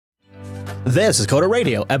This is Coda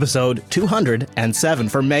Radio, episode 207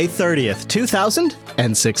 for May 30th,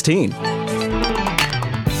 2016.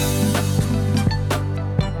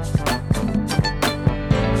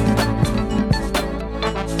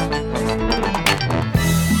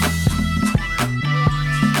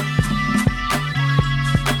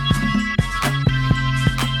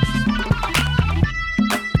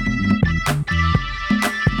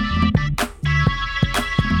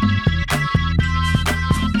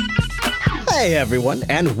 Hey everyone,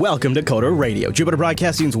 and welcome to Coda Radio, Jupiter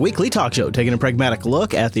Broadcasting's weekly talk show, taking a pragmatic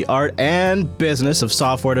look at the art and business of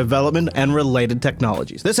software development and related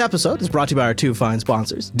technologies. This episode is brought to you by our two fine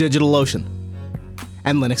sponsors, DigitalOcean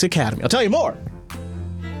and Linux Academy. I'll tell you more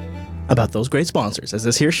about those great sponsors as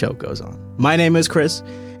this here show goes on. My name is Chris,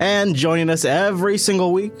 and joining us every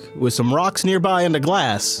single week with some rocks nearby and a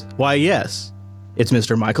glass, why yes, it's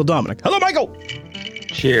Mr. Michael Dominic. Hello, Michael!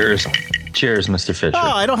 Cheers. Cheers, Mr. Fisher.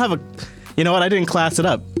 Oh, I don't have a... You know what? I didn't class it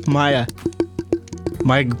up. My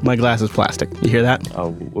glass is plastic. You hear that?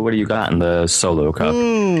 Oh, what do you got in the solo cup?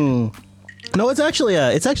 No, it's actually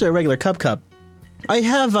a regular cup. I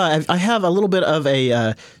have a little bit of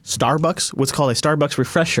a Starbucks, what's called a Starbucks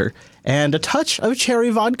refresher, and a touch of cherry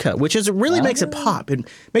vodka, which really makes it pop. It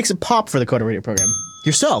makes it pop for the Coda Radio program.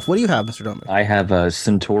 Yourself, what do you have, Mr. Dominic? I have a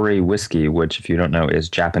Centauri whiskey, which, if you don't know, is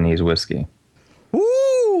Japanese whiskey.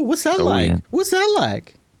 Ooh, what's that like? What's that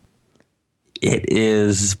like? It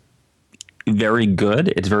is very good.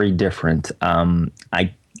 It's very different.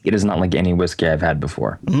 It is not like any whiskey I've had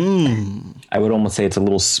before. I would almost say it's a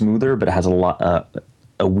little smoother, but it has a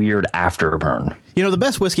weird afterburn. You know, the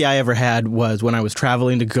best whiskey I ever had was when I was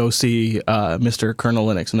traveling to go see Mr. Colonel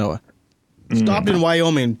Linux Noah. Stopped in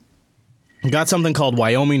Wyoming, got something called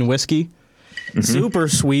Wyoming whiskey. Super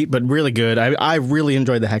sweet, but really good. I really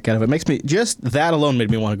enjoyed the heck out of it. Makes me, just that alone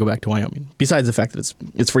made me want to go back to Wyoming. Besides the fact that it's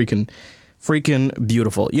freaking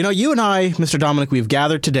beautiful. You know, you and I, Mr. Dominic, we've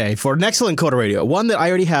gathered today for an excellent Coda Radio. One that I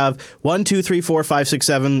already have 1, 2, 3, 4, 5, 6,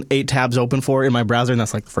 7, 8 tabs open for in my browser, and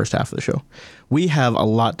that's like the first half of the show. We have a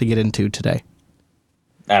lot to get into today.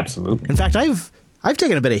 Absolutely. In fact, I've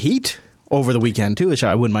taken a bit of heat over the weekend too, which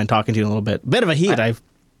I wouldn't mind talking to you in a little bit. Bit of a heat.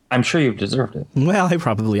 I'm sure you've deserved it. Well, I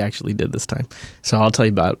probably actually did this time, so I'll tell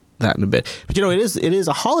you about that in a bit. But you know, it is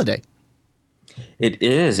a holiday. It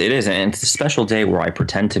is, and it's a special day where I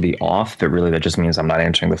pretend to be off, but really that just means I'm not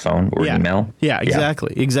answering the phone or email. Yeah,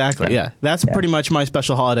 exactly. Yeah. That's pretty much my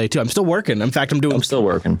special holiday too. I'm still working. In fact, I'm still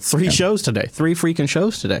working. 3 shows today. 3 freaking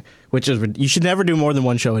shows today, which is, you should never do more than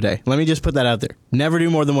 1 show a day. Let me just put that out there. Never do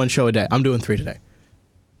more than 1 show a day. I'm doing 3 today.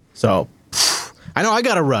 So, I know I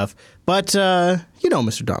got it rough, but you know,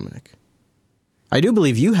 Mr. Dominic, I do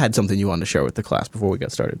believe you had something you wanted to share with the class before we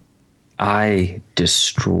got started. I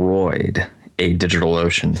destroyed a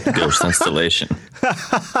DigitalOcean Ghost installation.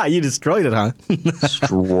 You destroyed it, huh?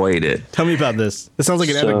 Destroyed it. Tell me about this. This sounds like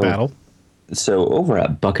an epic battle. So over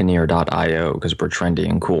at Buccaneer.io, because we're trendy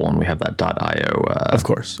and cool, and we have that .io of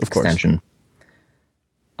course extension,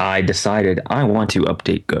 I decided I want to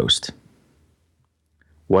update Ghost.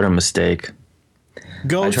 What a mistake.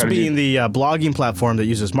 Ghost being the blogging platform that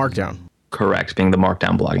uses Markdown. Correct, being the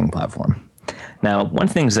Markdown blogging platform. Now, one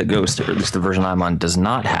thing that Ghost, or at least the version I'm on, does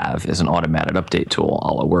not have is an automated update tool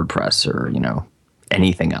a la WordPress or,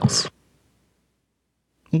 anything else.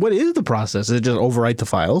 What is the process? Is it just overwrite the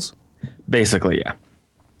files? Basically, yeah.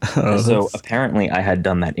 So apparently I had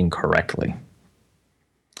done that incorrectly,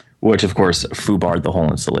 which, of course, foobarred the whole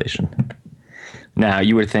installation. Now,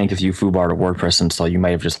 you would think if you foobarred a WordPress install, you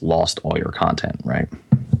might have just lost all your content, right?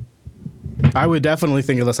 I would definitely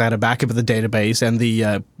think, unless I had a backup of the database and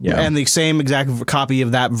the same exact copy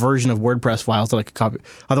of that version of WordPress files that I could copy.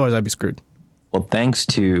 Otherwise, I'd be screwed. Well, thanks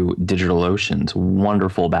to DigitalOcean's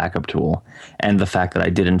wonderful backup tool and the fact that I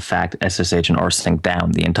did, in fact, SSH and rsync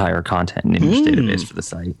down the entire content and image database for the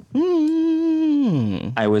site,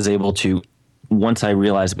 I was able to, once I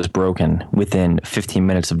realized it was broken, within 15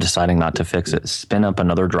 minutes of deciding not to fix it, spin up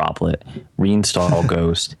another droplet, reinstall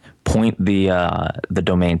Ghost, point the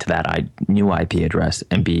domain to that new IP address,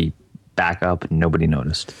 and be back up, and nobody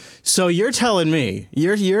noticed. So you're telling me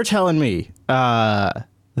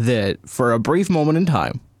that for a brief moment in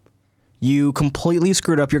time, you completely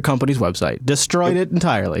screwed up your company's website, destroyed it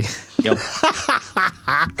entirely. Yep.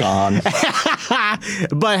 Gone.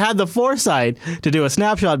 But had the foresight to do a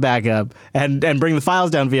snapshot backup and bring the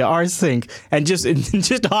files down via rsync and just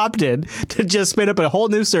opted to just spin up a whole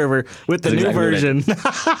new server with the new version.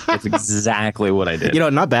 That's exactly what I did. You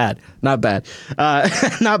know, not bad. Not bad. Well,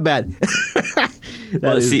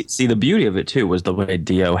 see, the beauty of it too was the way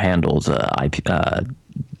DO handles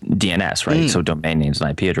DNS, right? So domain names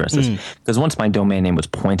and IP addresses. Because once my domain name was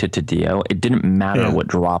pointed to DO, it didn't matter what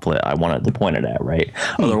droplet I wanted to point it at, right?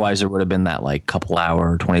 Otherwise, there would have been that like couple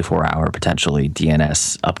hour, 24-hour potentially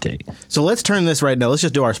DNS update. So let's turn this right now. Let's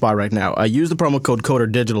just do our spot right now. Use the promo code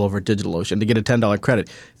CODERDIGITAL over at DigitalOcean to get a $10 credit.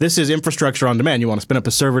 This is infrastructure on demand. You want to spin up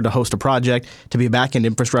a server to host a project, to be a back-end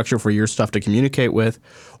infrastructure for your stuff to communicate with,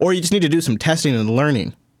 or you just need to do some testing and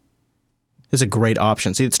learning. This is a great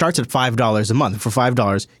option. See, it starts at $5 a month. For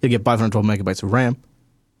 $5, you'll get 512 megabytes of RAM,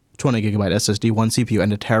 20 gigabyte SSD, 1 CPU,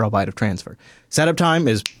 and a terabyte of transfer. Setup time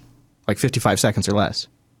is like 55 seconds or less.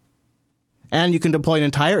 And you can deploy an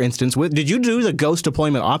entire instance with... Did you do the Ghost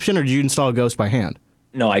deployment option, or did you install Ghost by hand?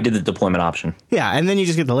 No, I did the deployment option. Yeah, and then you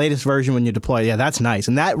just get the latest version when you deploy. Yeah, that's nice.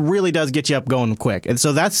 And that really does get you up going quick. And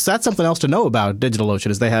so that's something else to know about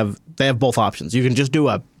DigitalOcean is they have both options. You can just do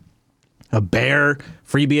a bare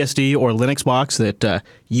FreeBSD or Linux box that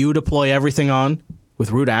you deploy everything on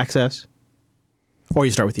with root access, or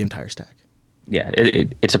you start with the entire stack. Yeah,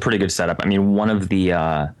 it's a pretty good setup. I mean, one of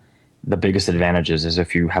the biggest advantages is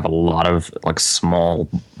if you have a lot of like small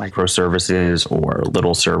microservices or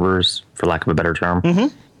little servers, for lack of a better term,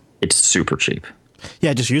 it's super cheap.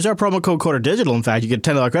 Yeah, just use our promo code CODERDIGITAL. In fact, you get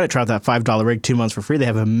 $10 credit. Try out that $5 rig 2 months for free. They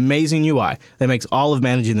have an amazing UI that makes all of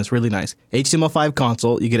managing this really nice. HTML5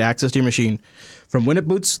 console. You get access to your machine from when it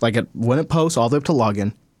boots, like when it posts, all the way up to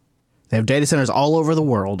login. They have data centers all over the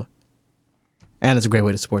world. And it's a great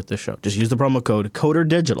way to support this show. Just use the promo code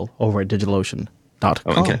CODERDIGITAL over at DigitalOcean.com.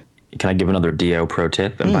 Oh, can I give another DO pro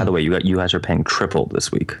tip? And by the way, you guys are paying triple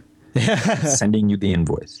this week. Sending you the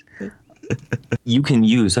invoice. You can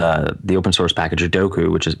use the open source package Doku,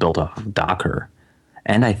 which is built off of Docker,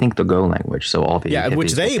 and I think the Go language. So all the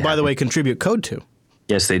which they, by the way, contribute code to.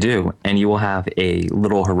 Yes, they do, and you will have a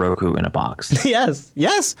little Heroku in a box.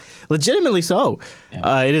 yes, legitimately so.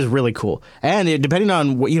 Yeah. It is really cool, and depending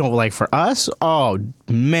on what like for us, oh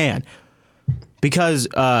man. Because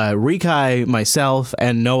Rikai, myself,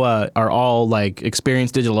 and Noah are all like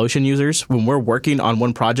experienced DigitalOcean users. When we're working on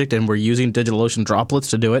one project and we're using DigitalOcean droplets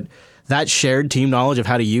to do it, that shared team knowledge of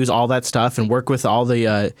how to use all that stuff and work with all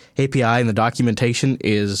the API and the documentation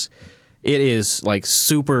is like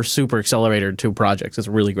super, super accelerator to projects. It's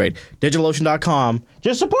really great. DigitalOcean.com.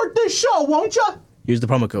 Just support this show, won't you? Use the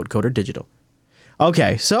promo code CODERDIGITAL.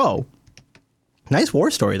 Okay, so... Nice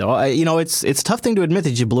war story, though. It's a tough thing to admit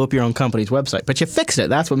that you blew up your own company's website, but you fixed it.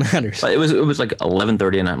 That's what matters. It was like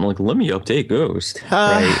 11:30, and I'm like, let me update Ghost.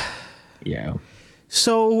 Right? Yeah.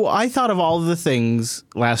 So I thought of all of the things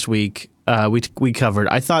last week we covered.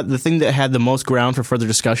 I thought the thing that had the most ground for further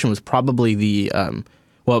discussion was probably the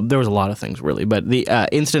there was a lot of things really, but the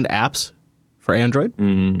instant apps for Android.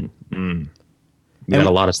 You got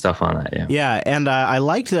a lot of stuff on that, yeah. Yeah, and I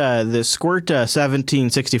liked the Squirt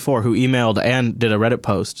 1764 who emailed and did a Reddit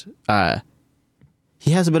post.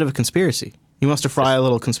 He has a bit of a conspiracy. He wants to fry a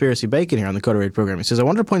little conspiracy bacon here on the Coder program. He says, I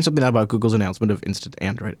wanted to point something out about Google's announcement of instant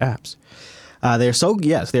Android apps. They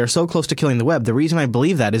are so close to killing the web. The reason I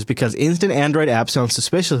believe that is because instant Android apps sound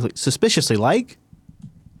suspiciously like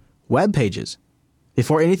web pages.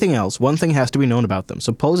 Before anything else, one thing has to be known about them.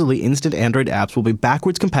 Supposedly, instant Android apps will be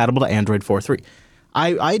backwards compatible to Android 4.3.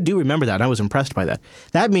 I do remember that, and I was impressed by that.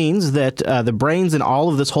 That means that the brains in all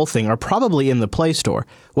of this whole thing are probably in the Play Store.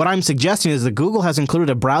 What I'm suggesting is that Google has included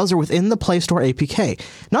a browser within the Play Store APK.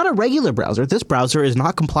 Not a regular browser. This browser is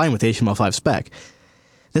not complying with HTML5 spec.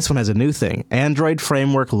 This one has a new thing. Android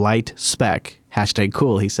Framework Lite spec.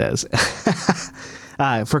 #cool, he says.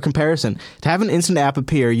 For comparison, to have an instant app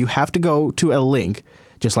appear, you have to go to a link,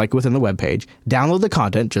 just like within the web page, download the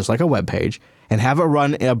content, just like a web page, and have it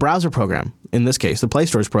run a browser program, in this case, the Play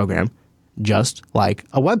Store's program, just like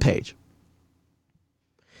a web page.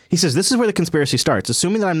 He says, this is where the conspiracy starts,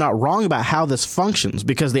 assuming that I'm not wrong about how this functions,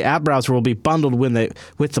 because the app browser will be bundled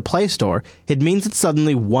with the Play Store, it means that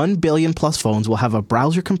suddenly 1 billion plus phones will have a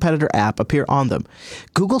browser competitor app appear on them.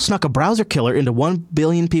 Google snuck a browser killer into 1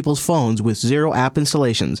 billion people's phones with 0 app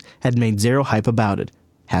installations, had made 0 hype about it.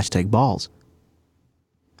 #balls.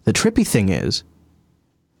 The trippy thing is,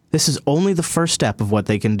 this is only the first step of what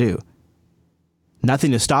they can do.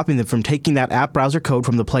 Nothing is stopping them from taking that app browser code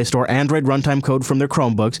from the Play Store, Android runtime code from their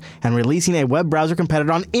Chromebooks, and releasing a web browser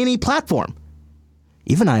competitor on any platform,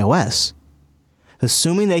 even iOS.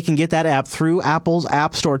 Assuming they can get that app through Apple's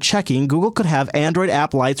App Store checking, Google could have Android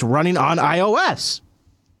app lights running on iOS.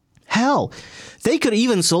 Hell, they could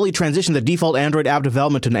even slowly transition the default Android app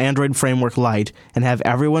development to an Android Framework Lite and have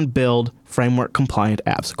everyone build framework-compliant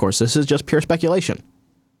apps. Of course, this is just pure speculation.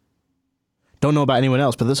 Don't know about anyone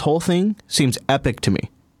else, but this whole thing seems epic to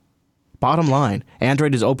me. Bottom line,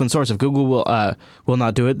 Android is open source. If Google will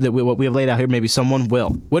not do it, what we have laid out here, maybe someone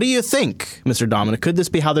will. What do you think, Mr. Dominic? Could this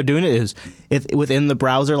be how they're doing it? Is it within the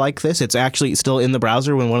browser like this? It's actually still in the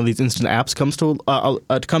browser when one of these instant apps comes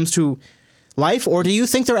to life, or do you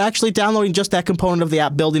think they're actually downloading just that component of the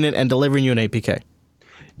app, building it, and delivering you an APK?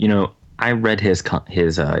 I read his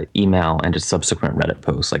email and his subsequent Reddit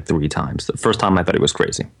post like 3 times. The first time I thought he was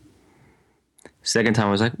crazy. Second time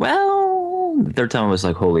I was like, well. The third time I was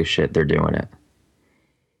like, holy shit, they're doing it.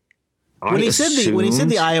 When he said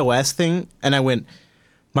the iOS thing, and I went,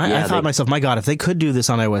 I thought to myself, my God, if they could do this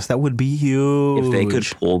on iOS, that would be huge. If they could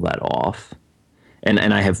pull that off, and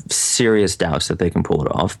I have serious doubts that they can pull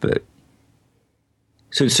it off, but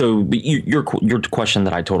so your question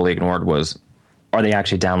that I totally ignored was, are they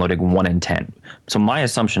actually downloading one intent? So my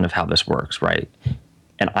assumption of how this works, right?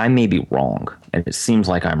 And I may be wrong, and it seems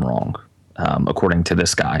like I'm wrong, according to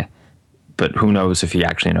this guy. But who knows if he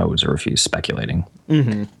actually knows or if he's speculating.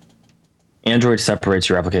 Mm-hmm. Android separates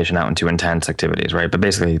your application out into intents activities, right? But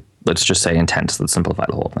basically, let's just say intents. Let's simplify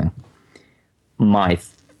the whole thing. My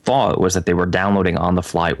thought was that they were downloading on the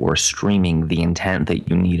fly or streaming the intent that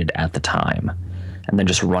you needed at the time, and then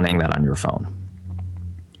just running that on your phone.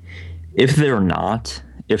 If they're not,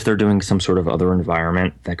 if they're doing some sort of other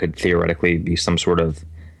environment that could theoretically be some sort of,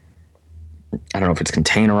 I don't know if it's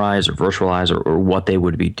containerized or virtualized or what they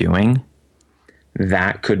would be doing,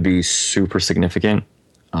 that could be super significant,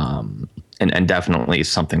 and definitely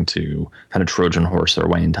something to kind of Trojan horse their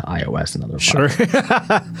way into iOS and other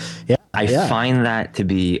platforms. Sure. I find that to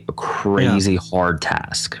be a crazy hard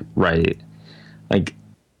task, right? Like,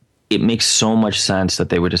 it makes so much sense that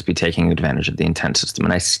they would just be taking advantage of the intent system,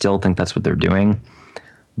 and I still think that's what they're doing.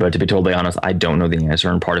 But to be totally honest, I don't know the answer,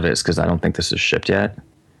 and part of it is because I don't think this is shipped yet.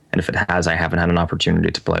 And if it has, I haven't had an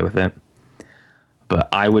opportunity to play with it. But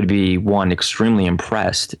I would be, one, extremely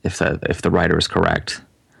impressed if the writer is correct.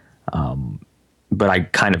 But I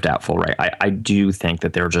kind of doubtful, right? I do think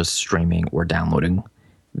that they're just streaming or downloading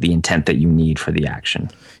the intent that you need for the action.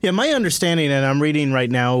 Yeah, my understanding, and I'm reading right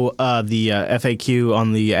now the FAQ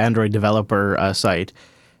on the Android developer site,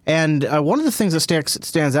 and one of the things that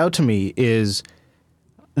stands out to me is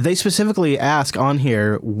they specifically ask on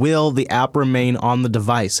here, will the app remain on the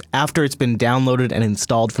device after it's been downloaded and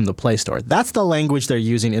installed from the Play Store? That's the language they're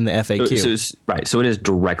using in the FAQ. Right. So it is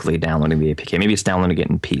directly downloading the APK. Maybe it's downloading it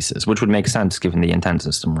in pieces, which would make sense given the intent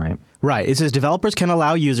system, right? Right. It says developers can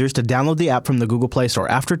allow users to download the app from the Google Play Store.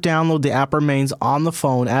 After download, the app remains on the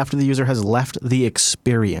phone after the user has left the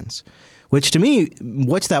experience. Which to me,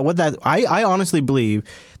 I honestly believe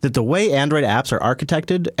that the way Android apps are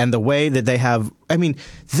architected and the way that they have, I mean,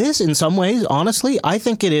 this in some ways, honestly, I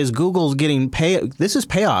think it is Google's getting this is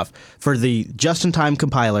payoff for the just-in-time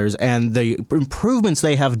compilers and the improvements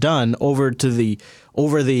they have done over the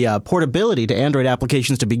portability to Android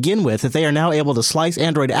applications to begin with, that they are now able to slice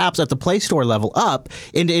Android apps at the Play Store level up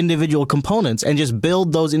into individual components and just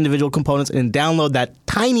build those individual components and download that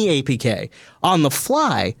tiny APK on the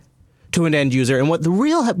fly to an end user. And what the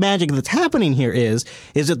real magic that's happening here is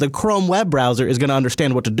that the Chrome web browser is going to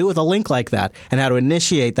understand what to do with a link like that and how to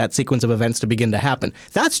initiate that sequence of events to begin to happen.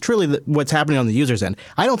 That's truly what's happening on the user's end.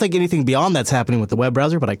 I don't think anything beyond that's happening with the web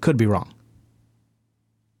browser, but I could be wrong.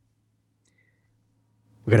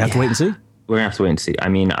 We're going to have to wait and see. We're going to have to wait and see. I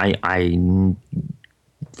mean, I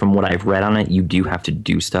from what I've read on it, you do have to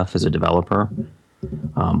do stuff as a developer.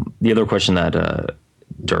 The other question that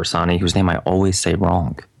Dursani, whose name I always say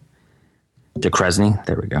wrong, DeCresney,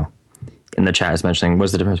 there we go, in the chat is mentioning,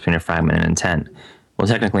 what's the difference between a fragment and intent? Well,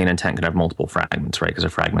 technically an intent could have multiple fragments, right? Because a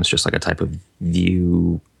fragment's just like a type of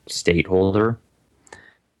view state holder.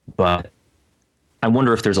 But I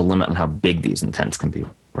wonder if there's a limit on how big these intents can be,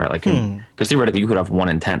 right? Like, because theoretically you could have one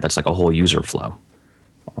intent that's like a whole user flow.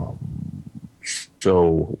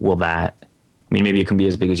 So will that, I mean, maybe it can be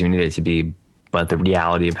as big as you need it to be, but the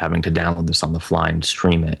reality of having to download this on the fly and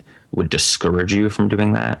stream it would discourage you from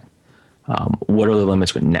doing that. What are the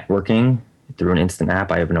limits with networking through an instant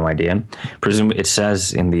app? I have no idea. Presumably, it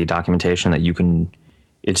says in the documentation that you can,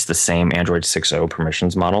 it's the same Android 6.0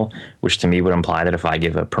 permissions model, which to me would imply that if I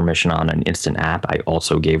give a permission on an instant app, I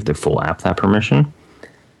also gave the full app that permission.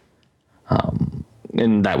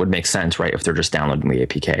 And that would make sense, right, if they're just downloading the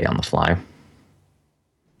APK on the fly.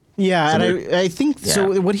 Yeah, so and I think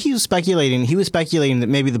so. What he was speculating that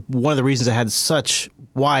maybe one of the reasons it had such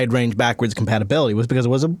wide range backwards compatibility was because it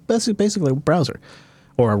was basically a browser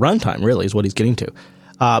or a runtime, really, is what he's getting to.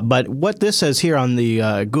 But what this says here on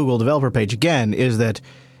the Google developer page again is that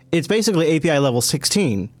it's basically API level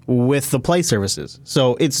 16 with the Play services.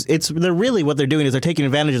 So they're really what they're doing is they're taking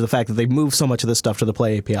advantage of the fact that they've moved so much of this stuff to the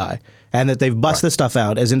Play API and that they've bust this stuff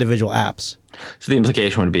out as individual apps. So the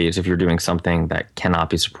implication would be is if you're doing something that cannot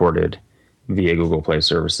be supported via Google Play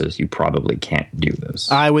services, you probably can't do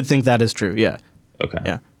this. I would think that is true. Yeah. Okay.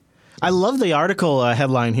 Yeah. I love the article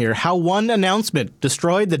headline here. How one announcement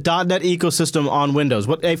destroyed the .NET ecosystem on Windows.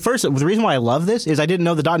 First, the reason why I love this is I didn't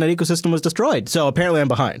know the .NET ecosystem was destroyed. So apparently I'm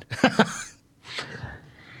behind.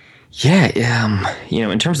 Yeah.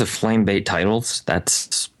 In terms of flame bait titles,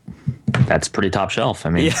 that's pretty top shelf. I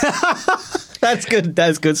mean, yeah. That's good.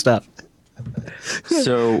 That's good stuff.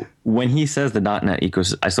 So when he says the .NET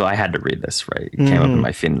ecosystem, so I had to read this, right? It came up in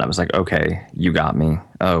my feed and I was like, okay, you got me.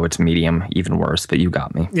 Oh, it's medium, even worse, but you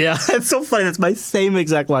got me. Yeah, it's so funny. That's my same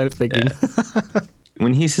exact line of thinking. Yeah.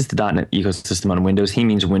 When he says the .NET ecosystem on Windows, he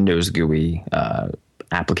means Windows GUI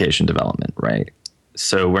application development, right?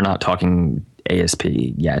 So we're not talking ASP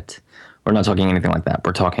yet. We're not talking anything like that.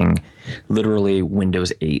 We're talking literally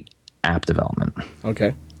Windows 8 app development.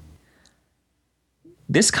 Okay.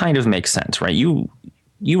 This kind of makes sense, right? You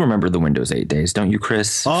remember the Windows 8 days, don't you,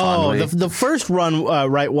 Chris? Oh, the first run,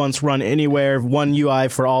 Write Once, Run Anywhere, one UI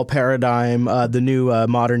for all paradigm, the new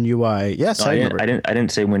modern UI. Yes, I remember. I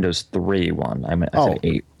didn't say Windows 3.1. I said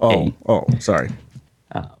 8. Oh, sorry.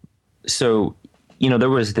 So, there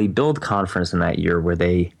was the build conference in that year where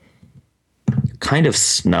they kind of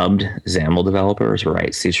snubbed XAML developers,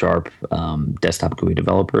 right? C# desktop GUI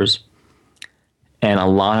developers. And a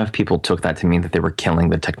lot of people took that to mean that they were killing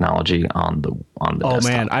the technology on the desktop. Oh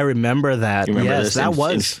man, I remember that. Yes, that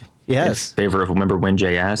was in favor of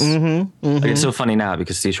WinJS. Mm-hmm. Like, it's so funny now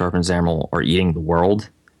because C# and XAML are eating the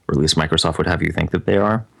world, or at least Microsoft would have you think that they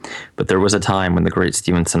are. But there was a time when the great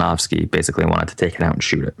Steven Sinofsky basically wanted to take it out and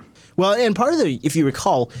shoot it. Well, and part of if you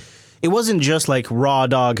recall, it wasn't just like raw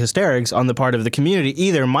dog hysterics on the part of the community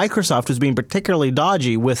either. Microsoft was being particularly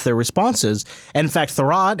dodgy with their responses. And in fact,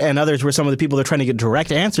 Thurrott and others were some of the people that were trying to get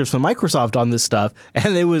direct answers from Microsoft on this stuff.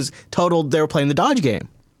 And it was total, they were playing the dodge game.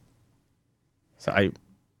 So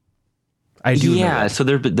I do know that. So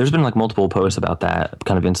there's been like multiple posts about that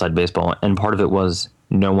kind of inside baseball. And part of it was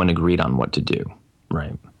no one agreed on what to do.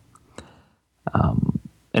 Right.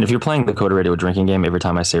 And if you're playing the Coder Radio drinking game, every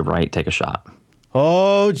time I say right, take a shot.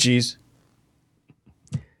 Oh, geez.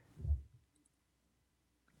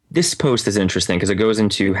 This post is interesting because it goes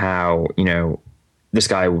into how, this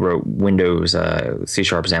guy wrote Windows C#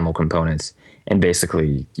 XAML components and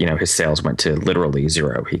basically, his sales went to literally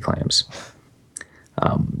zero, he claims.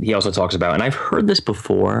 He also talks about, and I've heard this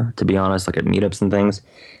before, to be honest, like at meetups and things,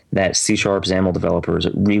 that C# XAML developers,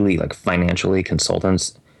 really like financially,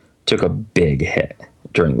 consultants, took a big hit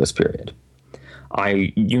during this period.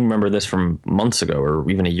 You remember this from months ago or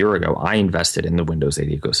even a year ago. I invested in the Windows 8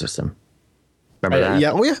 ecosystem. Remember that?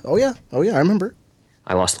 Yeah. Oh yeah. I remember.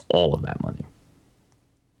 I lost all of that money.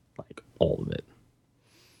 Like all of it.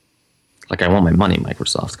 Like, I want my money,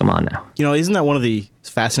 Microsoft. Come on now. Isn't that one of the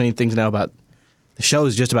fascinating things now about the show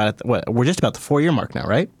is just about we're just about the 4-year mark now,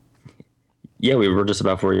 right? Yeah, we were just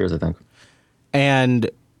about 4 years, I think. And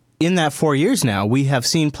in that 4 years now, we have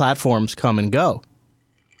seen platforms come and go.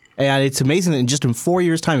 And it's amazing that just in 4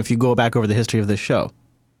 years' time, if you go back over the history of this show,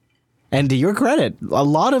 and to your credit, a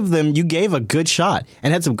lot of them you gave a good shot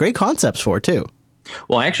and had some great concepts for, too.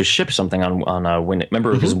 Well, I actually shipped something on Win.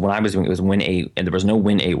 Remember, because when I was doing it, was Win 8, and there was no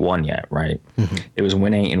Win 8.1 yet, right? Mm-hmm. It was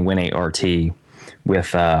Win 8 and Win 8 RT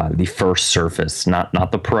with the first Surface,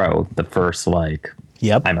 not the Pro, the first,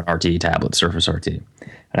 Yep. I'm an RT tablet, Surface RT. And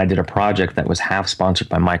I did a project that was half sponsored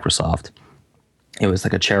by Microsoft. It was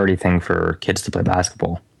like a charity thing for kids to play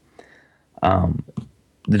basketball.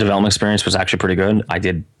 The development experience was actually pretty good. I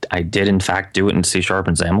did in fact do it in C# and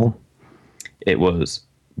XAML. It was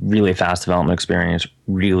really fast development experience,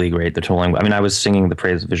 really great. The tooling. I mean, I was singing the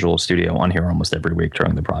praise of Visual Studio on here almost every week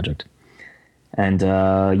during the project. And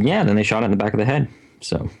then they shot it in the back of the head.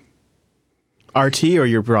 So, RT or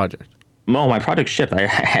your project? No, my project shipped. I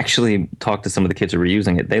actually talked to some of the kids who were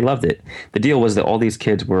using it. They loved it. The deal was that all these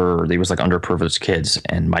kids were like underprivileged kids,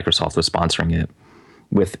 and Microsoft was sponsoring it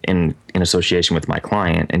in association with my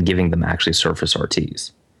client and giving them actually Surface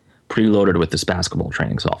RTs, preloaded with this basketball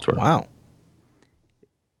training software. Wow.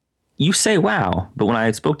 You say wow, but when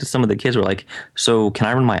I spoke to some of the kids, were like, "So can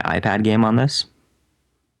I run my iPad game on this?"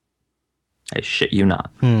 I shit you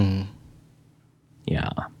not. Yeah.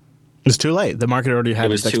 It's too late. The market already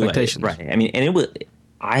had its expectations. Right. I mean, and it was.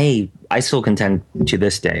 I still contend to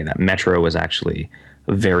this day that Metro was actually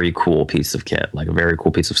a very cool piece of kit, like a very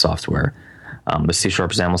cool piece of software. The C#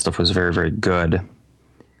 XAML stuff was very, very good.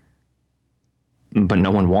 but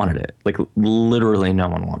no one wanted it. Like literally no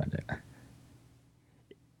one wanted it.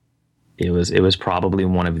 It was probably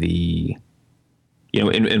one of the,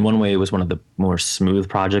 in one way it was one of the more smooth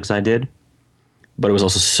projects I did, but it was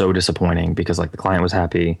also so disappointing because like the client was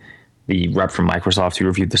happy, the rep from Microsoft who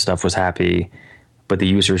reviewed the stuff was happy, but the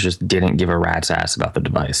users just didn't give a rat's ass about the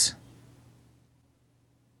device.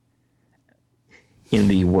 In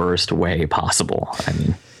the worst way possible. I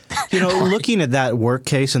mean, looking at that work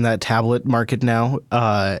case and that tablet market now,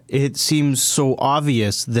 it seems so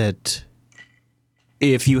obvious that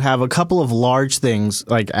if you have a couple of large things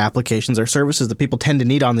like applications or services that people tend to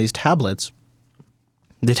need on these tablets,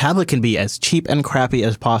 the tablet can be as cheap and crappy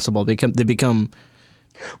as possible. They become.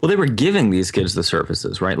 Well, they were giving these kids the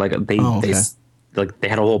services, right? Like they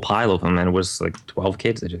had a whole pile of them, and it was like 12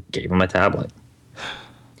 kids. They just gave them a tablet.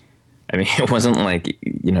 I mean, it wasn't like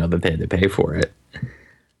that they had to pay for it.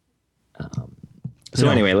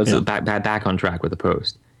 Anyway, let's back on track with the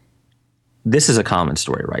post. This is a common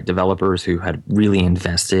story, right? Developers who had really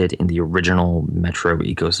invested in the original Metro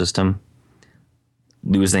ecosystem,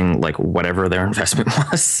 losing like whatever their investment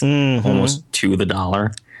was, almost to the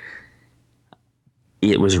dollar.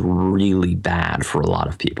 It was really bad for a lot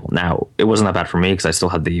of people. Now, it wasn't that bad for me because I still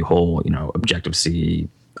had the whole, Objective-C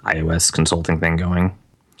iOS consulting thing going.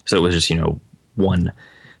 So it was just, one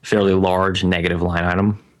fairly large negative line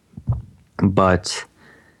item. But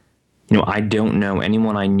I don't know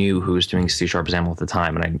anyone I knew who was doing C# XAML at the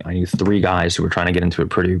time, and I knew 3 guys who were trying to get into it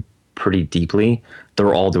pretty deeply.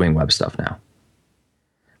 They're all doing web stuff now.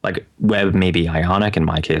 Like web, maybe Ionic. In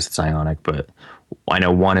my case, it's Ionic, but I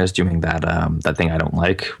know one is doing that thing I don't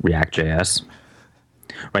like, React.js.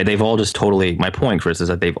 Right? They've all just totally. My point, Chris, is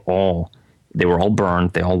that they were all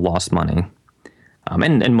burned. They all lost money,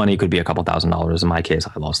 and money could be a couple $1,000s. In my case,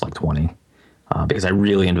 I lost like 20. Because I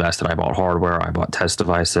really invested. I bought hardware. I bought test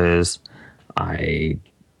devices. I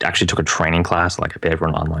actually took a training class. Like I paid for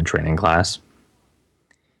an online training class.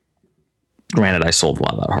 Granted, I sold a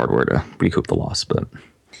lot of that hardware to recoup the loss. But,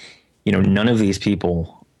 none of these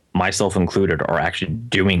people, myself included, are actually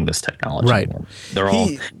doing this technology. Right. Anymore. They're all.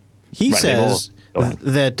 He says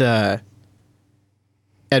that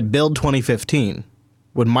at Build 2015,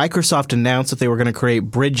 when Microsoft announced that they were going to create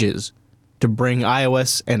bridges to bring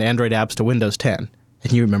iOS and Android apps to Windows 10.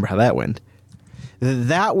 And you remember how that went.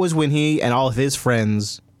 That was when he and all of his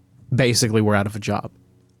friends basically were out of a job.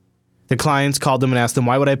 The clients called them and asked them,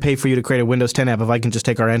 why would I pay for you to create a Windows 10 app if I can just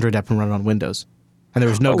take our Android app and run it on Windows? And there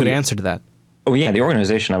was no good answer to that. Oh, yeah. The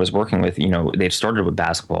organization I was working with, they'd started with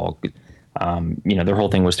basketball. Their whole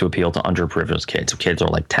thing was to appeal to underprivileged kids. So kids are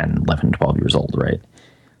like 10, 11, 12 years old, right?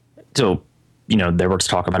 So, there was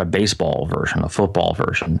talk about a baseball version, a football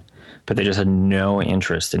version. But they just had no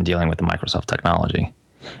interest in dealing with the Microsoft technology.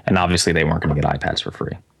 And obviously they weren't going to get iPads for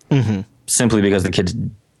free. Mm-hmm. Simply because the kids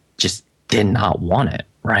just did not want it,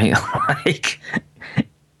 right? Like,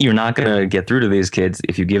 you're not going to get through to these kids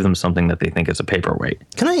if you give them something that they think is a paperweight.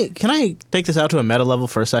 Can I take this out to a meta level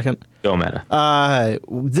for a second? Go meta.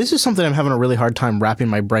 This is something I'm having a really hard time wrapping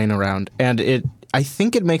my brain around. And I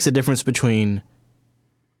think it makes a difference between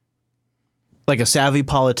like a savvy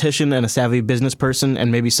politician and a savvy business person and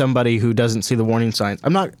maybe somebody who doesn't see the warning signs.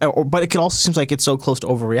 But it also seems like it's so close to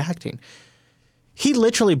overreacting. He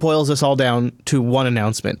literally boils this all down to one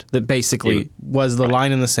announcement that basically was the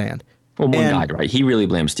line in the sand. Well, one guy, right? He really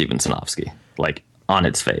blames Steven Sinofsky, like on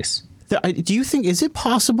its face. Do you think, is it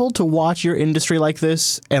possible to watch your industry like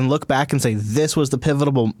this and look back and say this was the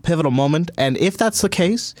pivotal moment? And if that's the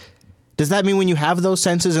case, does that mean when you have those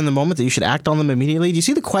senses in the moment that you should act on them immediately? Do you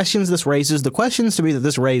see the questions this raises? The questions to me that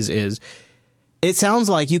this raises, it sounds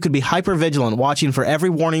like you could be hyper vigilant, watching for every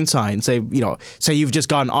warning sign. Say you've just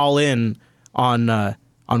gone all in on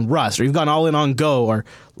Rust, or you've gone all in on Go, or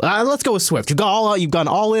let's go with Swift. You've gone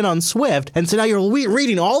all in on Swift, and so now you're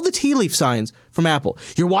reading all the tea leaf signs from Apple.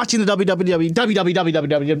 You're watching the www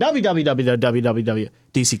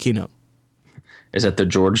DC keynote. Is that the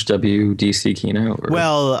George W. DC keynote? Or?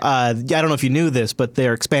 Well, I don't know if you knew this, but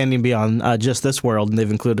they're expanding beyond just this world, and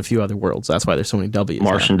they've included a few other worlds. That's why there's so many W's.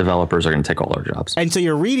 Martian developers are going to take all our jobs. And so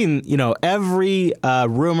you're reading, every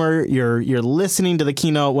rumor. You're listening to the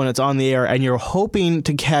keynote when it's on the air, and you're hoping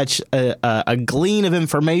to catch a glean of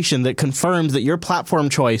information that confirms that your platform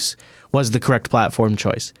choice was the correct platform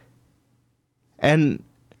choice. And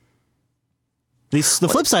the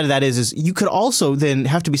flip side of that is you could also then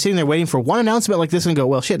have to be sitting there waiting for one announcement like this and go,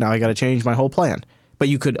 well, shit, now I got to change my whole plan. But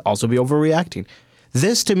you could also be overreacting.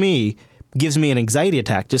 This, to me, gives me an anxiety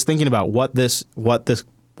attack just thinking about what this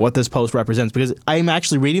post represents, because I'm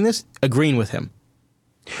actually reading this agreeing with him.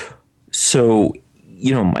 So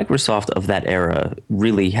Microsoft of that era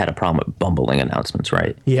really had a problem with bumbling announcements,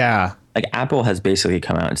 right? Yeah. Like Apple has basically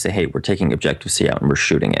come out and say, hey, we're taking Objective-C out and we're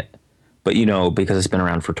shooting it. But, because it's been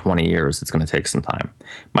around for 20 years, it's going to take some time.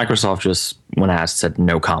 Microsoft just, when asked, said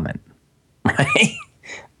no comment.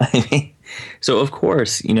 Right? So, of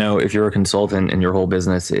course, if you're a consultant and your whole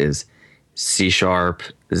business is C#,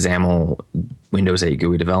 XAML, Windows 8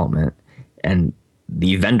 GUI development, and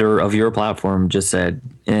the vendor of your platform just said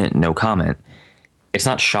no comment, it's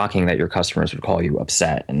not shocking that your customers would call you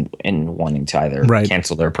upset and wanting to either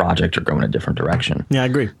cancel their project or go in a different direction. Yeah, I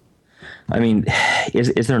agree. I mean,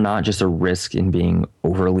 is there not just a risk in being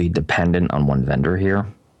overly dependent on one vendor here?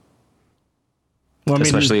 Well,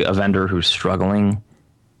 especially a vendor who's struggling.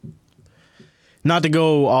 Not to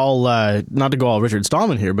go all Richard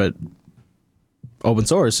Stallman here, but open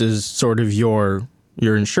source is sort of your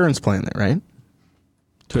insurance plan there, right?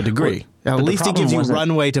 To a degree. Well, at least it gives you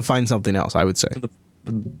runway to find something else, I would say.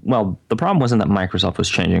 The problem wasn't that Microsoft was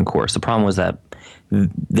changing course. The problem was that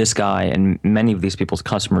this guy and many of these people's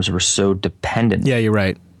customers were so dependent. Yeah, you're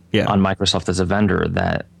right. Yeah. On Microsoft as a vendor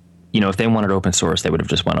that, if they wanted open source, they would have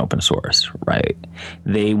just went open source, right?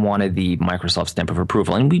 They wanted the Microsoft stamp of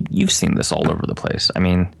approval. And you've seen this all over the place. I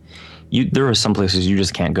mean, there are some places you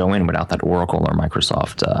just can't go in without that Oracle or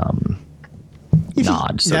Microsoft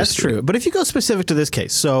nod. That's true. But if you go specific to this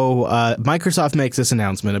case, so Microsoft makes this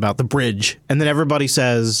announcement about the bridge, and then everybody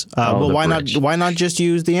says, why not just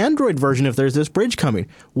use the Android version if there's this bridge coming?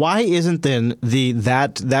 Why isn't then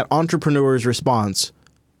that entrepreneur's response,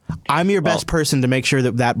 I'm your best person to make sure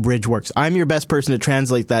that bridge works. I'm your best person to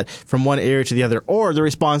translate that from one area to the other. Or the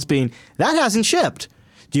response being, that hasn't shipped.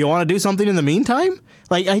 Do you want to do something in the meantime?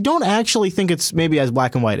 Like, I don't actually think it's maybe as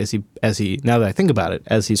black and white as he now that I think about it,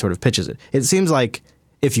 as he sort of pitches it. It seems like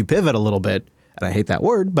if you pivot a little bit, and I hate that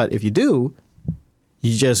word, but if you do,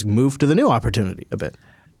 you just move to the new opportunity a bit.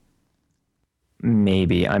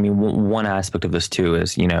 Maybe. I mean, one aspect of this too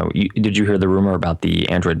is, did you hear the rumor about the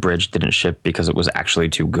Android bridge didn't ship because it was actually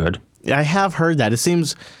too good? I have heard that.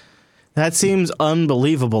 That seems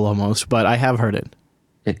unbelievable almost, but I have heard it.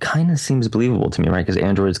 It kind of seems believable to me, right? Because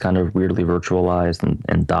Android's kind of weirdly virtualized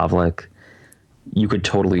and Davlik. You could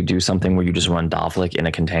totally do something where you just run Davlik in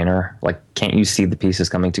a container. Like, can't you see the pieces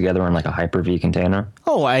coming together in like a Hyper-V container?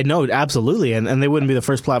 Oh, I know, absolutely. And they wouldn't be the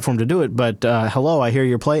first platform to do it. But hello, I hear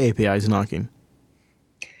your Play API is knocking.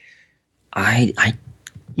 I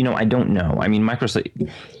don't know. I mean,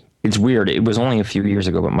 Microsoft, it's weird. It was only a few years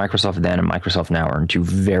ago, but Microsoft then and Microsoft now are in two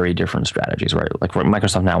very different strategies, right? Like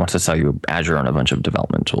Microsoft now wants to sell you Azure and a bunch of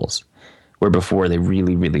development tools, where before they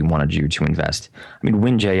really, really wanted you to invest. I mean,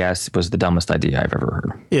 WinJS was the dumbest idea I've ever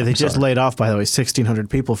heard. Yeah, they just laid off, by the way, 1,600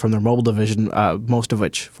 people from their mobile division, most of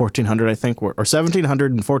which, 1,400, I think, or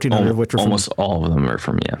 1,700 and 1,400 of which were almost all of them are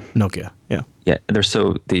from, Nokia, yeah. Yeah, they're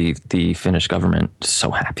the Finnish government is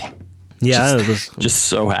so happy. Yeah, just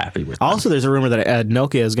so happy with them. Also, there's a rumor that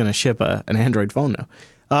Nokia is going to ship an Android phone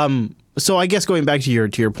now. So I guess going back to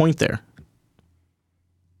your point there,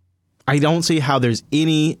 I don't see how there's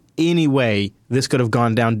any way this could have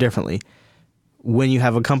gone down differently when you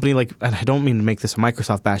have a company like, and I don't mean to make this a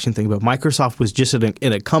Microsoft bashing thing, but Microsoft was just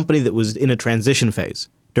in a company that was in a transition phase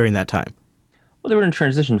during that time. Well, they were in a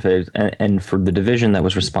transition phase, and for the division that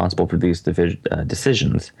was responsible for these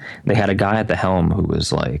decisions, they had a guy at the helm who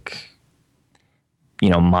was like,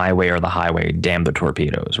 my way or the highway, damn the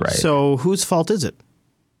torpedoes, right? So whose fault is it?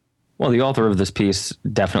 Well, the author of this piece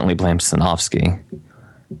definitely blames Sanofsky.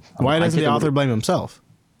 Why doesn't the author blame himself?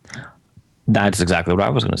 That's exactly what I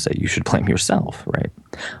was going to say. You should blame yourself, right?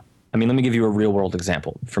 I mean, let me give you a real world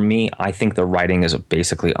example. For me, I think the writing is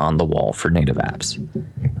basically on the wall for native apps.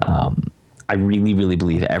 I really, really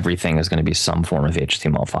believe everything is going to be some form of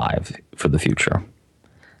HTML5 for the future.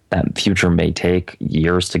 That future may take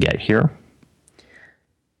years to get here,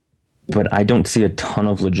 but I don't see a ton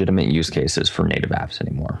of legitimate use cases for native apps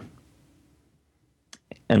anymore.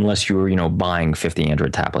 Unless you're, buying 50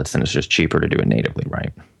 Android tablets and it's just cheaper to do it natively,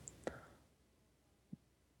 right?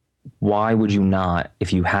 Why would you not,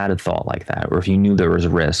 if you had a thought like that, or if you knew there was a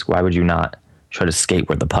risk, why would you not try to skate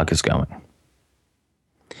where the puck is going?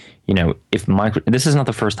 This is not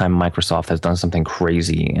the first time Microsoft has done something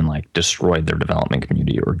crazy and destroyed their development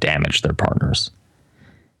community or damaged their partners.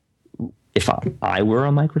 If I were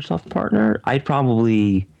a Microsoft partner, I'd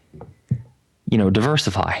probably,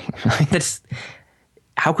 diversify.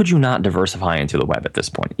 How could you not diversify into the web at this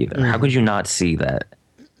point either? Mm. How could you not see that,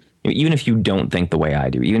 even if you don't think the way I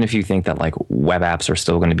do, even if you think that web apps are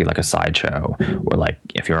still going to be a sideshow, or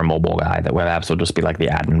if you're a mobile guy, that web apps will just be the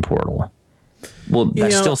admin portal. Well,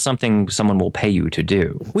 that's still something someone will pay you to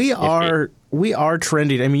do. We are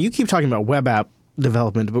trending. I mean, you keep talking about web app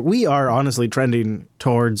development, but we are honestly trending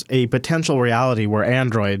towards a potential reality where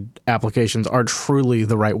Android applications are truly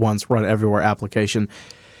the right once run everywhere application.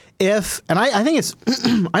 I think it's,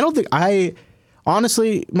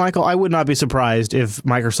 honestly, Michael, I would not be surprised if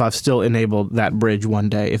Microsoft still enabled that bridge one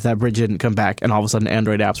day, if that bridge didn't come back and all of a sudden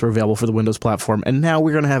Android apps were available for the Windows platform. And now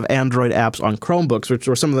we're going to have Android apps on Chromebooks, which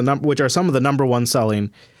are some of the number one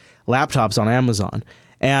selling laptops on Amazon.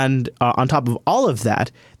 And on top of all of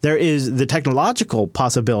that, there is the technological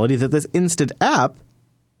possibility that this instant app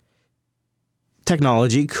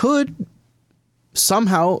technology could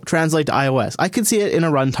somehow translate to iOS. I could see it in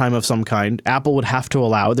a runtime of some kind. Apple would have to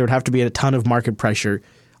allow it. There would have to be a ton of market pressure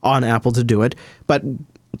on Apple to do it. But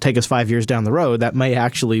take us 5 years down the road, that may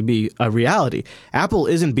actually be a reality. Apple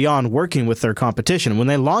isn't beyond working with their competition. When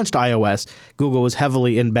they launched iOS, Google was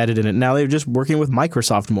heavily embedded in it. Now they're just working with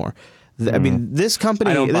Microsoft more. I mean, this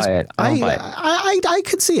company. I don't buy it. I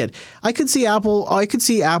could see it. I could see Apple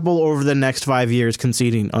over the next 5 years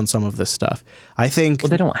conceding on some of this stuff. I think.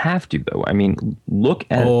 Well, they don't have to, though. I mean, look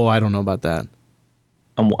at. Oh, I don't know about that.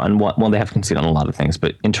 Well, they have to concede on a lot of things,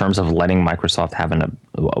 but in terms of letting Microsoft have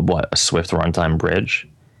a Swift runtime bridge.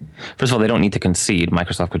 First of all, they don't need to concede.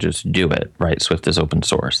 Microsoft could just do it, right? Swift is open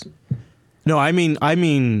source. No, I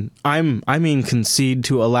mean concede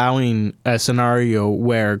to allowing a scenario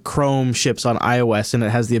where Chrome ships on iOS and it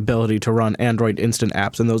has the ability to run Android instant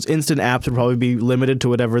apps, and those instant apps would probably be limited to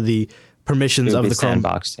whatever the permissions of the Chrome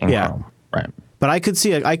sandbox in Chrome, right? But I could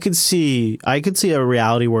see a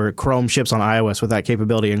reality where Chrome ships on iOS with that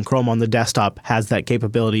capability, and Chrome on the desktop has that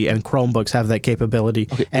capability, and Chromebooks have that capability,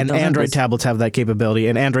 and Android tablets have that capability,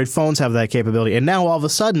 and Android phones have that capability. And now all of a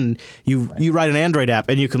sudden, you write an Android app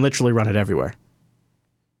and you can literally run it everywhere.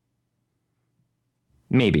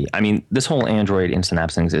 Maybe. I mean, this whole Android instant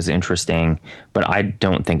apps thing is interesting, but I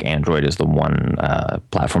don't think Android is the one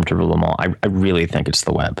platform to rule them all. I really think it's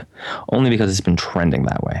the web, only because it's been trending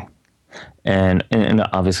that way. And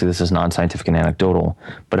obviously this is non-scientific and anecdotal,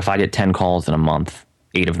 but if I get 10 calls in a month,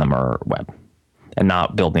 8 of them are web, and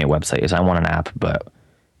not build me a website. Is I want an app, but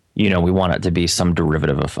we want it to be some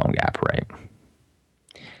derivative of PhoneGap, right?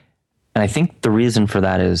 And I think the reason for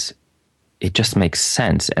that is it just makes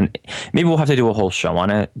sense. And maybe we'll have to do a whole show on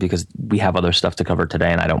it because we have other stuff to cover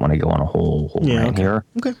today, and I don't want to go on a whole rant here.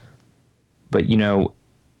 Okay. But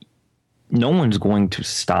no one's going to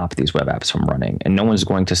stop these web apps from running, and no one's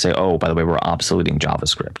going to say, oh, by the way, we're obsoleting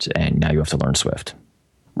JavaScript and now you have to learn Swift.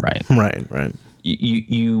 Right.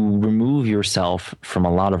 You remove yourself from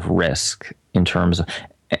a lot of risk in terms of,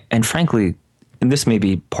 and frankly, and this may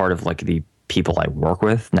be part of like the people I work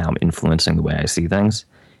with now influencing the way I see things.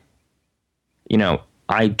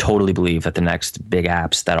 I totally believe that the next big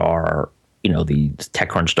apps that are, the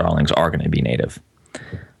TechCrunch darlings are going to be native.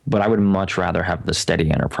 But I would much rather have the steady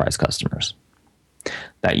enterprise customers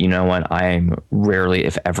that, I'm rarely,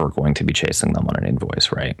 if ever, going to be chasing them on an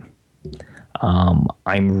invoice, right?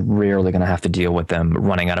 I'm rarely going to have to deal with them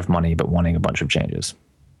running out of money but wanting a bunch of changes.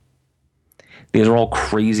 These are all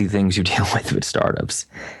crazy things you deal with startups.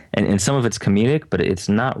 And some of it's comedic, but it's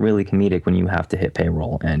not really comedic when you have to hit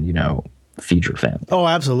payroll and, feed your family. Oh,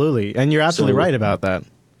 absolutely. And you're absolutely right about that.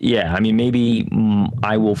 Yeah, I mean, maybe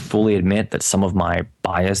I will fully admit that some of my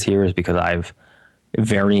bias here is because I've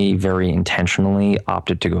very, very intentionally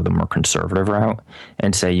opted to go the more conservative route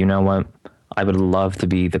and say, you know what, I would love to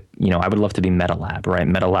be MetaLab, right?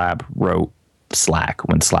 MetaLab wrote Slack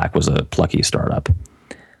when Slack was a plucky startup.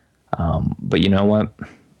 But you know what?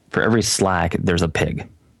 For every Slack, there's a pig.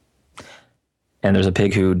 And there's a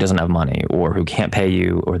pig who doesn't have money or who can't pay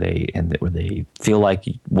you or they feel like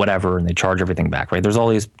whatever and they charge everything back, right? There's all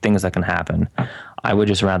these things that can happen. I would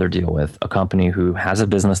just rather deal with a company who has a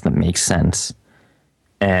business that makes sense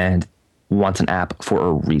and wants an app for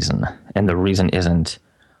a reason. And the reason isn't,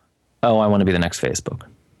 oh, I want to be the next Facebook.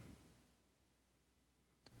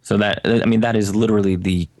 So that is literally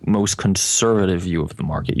the most conservative view of the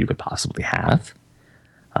market you could possibly have.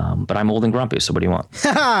 But I'm old and grumpy, so what do you want?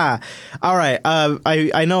 All right.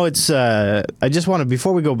 I know it's... I just want to,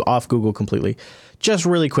 before we go off Google completely, just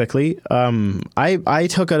really quickly, I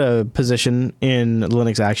took a position in the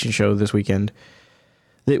Linux Action Show this weekend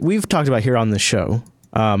that we've talked about here on this show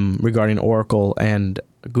regarding Oracle and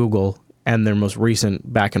Google and their most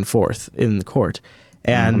recent back and forth in the court.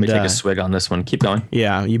 And let me take a swig on this one. Keep going.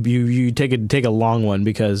 Yeah, you take a long one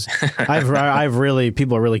because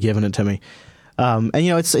people are really giving it to me. And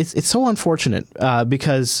it's so unfortunate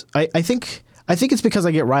because I think it's because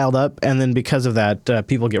I get riled up, and then because of that,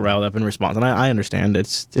 people get riled up in response, and I understand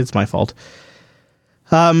it's my fault.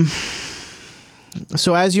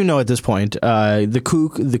 So as you know at this point, the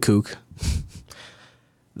kook,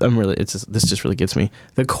 this just really gets me.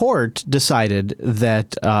 The court decided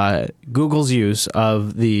that Google's use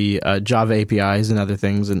of the Java APIs and other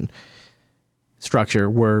things and structure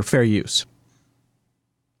were fair use.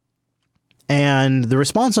 And the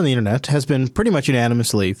response on the internet has been pretty much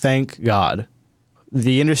unanimously, thank God.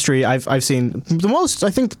 The industry, I've seen the most, I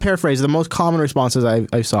think to paraphrase, the most common responses I've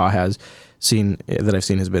seen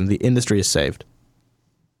has been the industry is saved.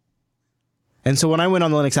 And so when I went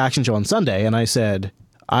on the Linux Action Show on Sunday and I said,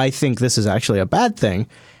 I think this is actually a bad thing,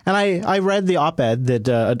 and I read the op-ed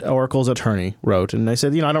that Oracle's attorney wrote, and I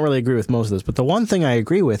said, I don't really agree with most of this, but the one thing I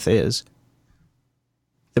agree with is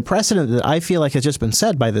the precedent that I feel like has just been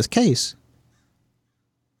set by this case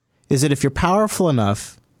is that if you're powerful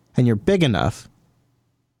enough and you're big enough,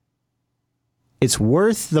 it's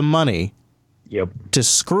worth the money to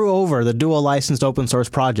screw over the dual licensed open source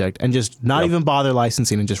project and just not even bother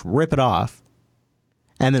licensing and just rip it off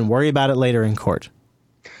and then worry about it later in court.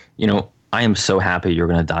 I am so happy you're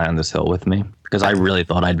going to die on this hill with me because I really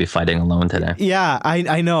thought I'd be fighting alone today. Yeah,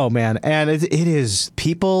 I know, man. And it is,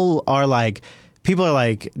 people are like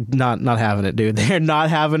not having it, dude. They're not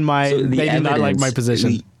having they do not like my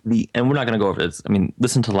position. And we're not going to go over this. I mean,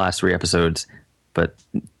 listen to the last 3 episodes, but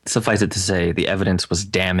suffice it to say, the evidence was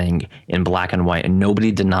damning in black and white, and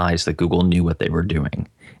nobody denies that Google knew what they were doing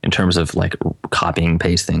in terms of like copying and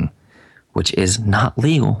pasting, which is not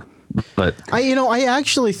legal. But I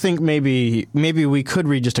actually think maybe we could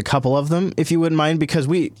read just a couple of them if you wouldn't mind, because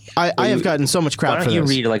I have gotten so much crap for this. Why don't you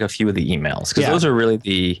read like a few of the emails, because those are really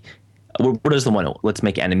the. What is the one? Let's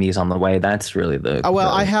make enemies on the way. That's really the.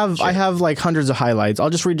 I have like hundreds of highlights. I'll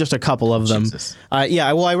just read just a couple of them.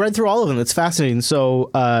 I read through all of them. It's fascinating. So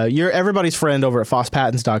you're everybody's friend over at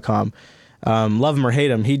FossPatents.com. Love him or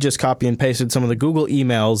hate him, he just copy and pasted some of the Google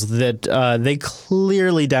emails that they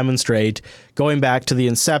clearly demonstrate, going back to the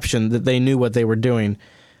inception, that they knew what they were doing.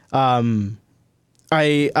 Let's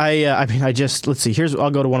see.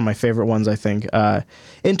 I'll go to one of my favorite ones, I think. An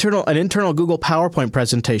internal Google PowerPoint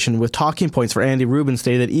presentation with talking points for Andy Rubin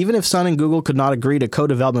stated that even if Sun and Google could not agree to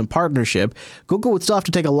co-development partnership, Google would still have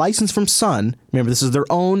to take a license from Sun. Remember, this is their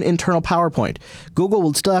own internal PowerPoint. Google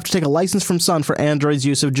would still have to take a license from Sun for Android's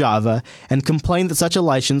use of Java and complained that such a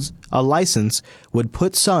license would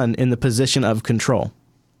put Sun in the position of control.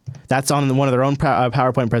 That's on one of their own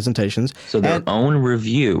PowerPoint presentations. So their own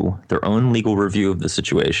legal review of the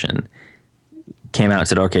situation came out and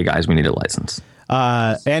said, okay, guys, we need a license.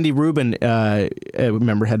 Andy Rubin,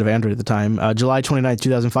 remember, head of Android at the time, July 29,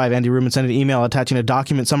 2005, Andy Rubin sent an email attaching a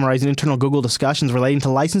document summarizing internal Google discussions relating to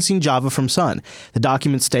licensing Java from Sun. The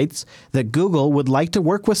document states that Google would like to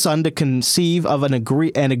work with Sun to conceive of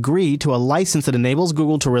agree to a license that enables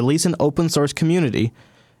Google to release an open source community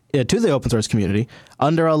to the open source community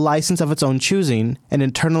under a license of its own choosing, an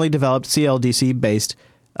internally developed CLDC-based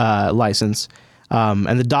license.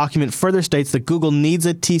 And the document further states that Google needs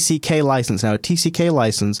a TCK license. Now, a TCK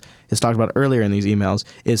license, as talked about earlier in these emails,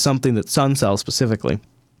 is something that Sun sells specifically.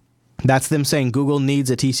 That's them saying Google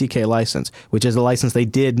needs a TCK license, which is a license they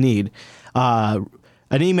did need. An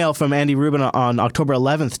email from Andy Rubin on October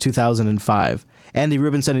 11th, 2005. Andy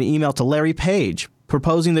Rubin sent an email to Larry Page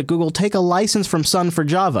proposing that Google take a license from Sun for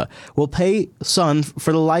Java. We'll pay Sun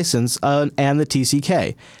for the license and the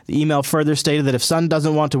TCK. The email further stated that if Sun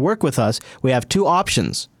doesn't want to work with us, we have 2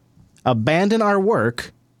 options. Abandon our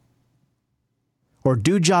work or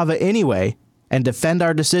do Java anyway and defend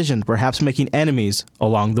our decision, perhaps making enemies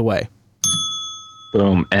along the way.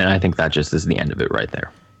 Boom. And I think that just is the end of it right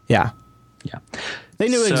there. Yeah. Yeah. They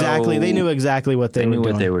knew exactly what they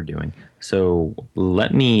were doing. So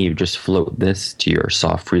let me just float this to your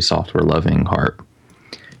free software loving heart.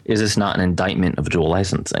 Is this not an indictment of dual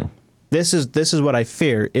licensing? This is what I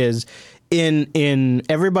fear is in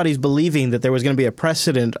everybody's believing that there was going to be a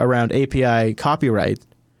precedent around API copyright.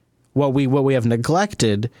 What we have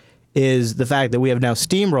neglected is the fact that we have now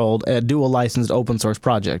steamrolled a dual licensed open source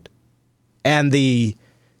project. And the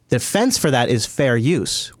defense for that is fair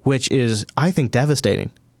use, which is, I think,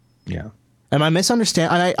 devastating. Yeah. Am I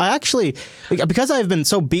misunderstanding? And I actually, because I've been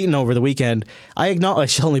so beaten over the weekend, I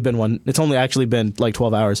acknowledge it's only actually been like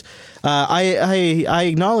 12 hours. I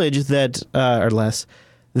acknowledge that, or less,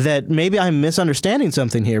 that maybe I'm misunderstanding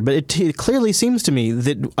something here, but it clearly seems to me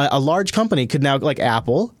that a large company could now, like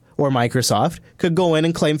Apple or Microsoft, could go in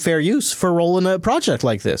and claim fair use for rolling a project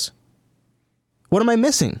like this. What am I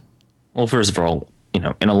missing? Well, first of all, in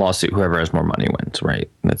a lawsuit, whoever has more money wins,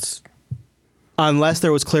 right? That's... Unless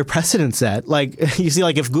there was clear precedent set. Like, you see,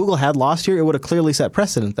 like if Google had lost here, it would have clearly set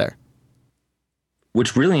precedent there.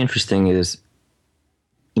 What's really interesting is,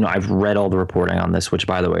 I've read all the reporting on this, which,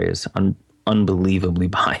 by the way, is unbelievably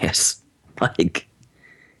biased. Like,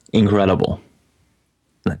 incredible.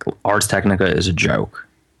 Like, Ars Technica is a joke,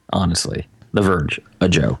 honestly. The Verge, a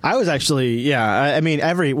joke. I was actually, I mean,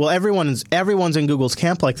 everyone's in Google's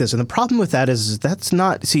camp like this, and the problem with that is that's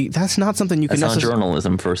not something you can. That's not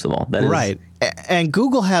journalism, first of all. That right. And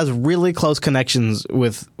Google has really close connections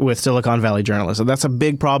with Silicon Valley journalists, and that's a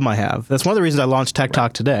big problem I have. That's one of the reasons I launched Tech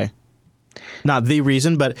Talk today. Not the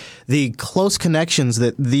reason, but the close connections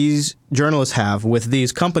that these journalists have with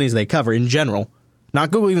these companies they cover in general,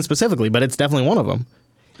 not Google even specifically, but it's definitely one of them,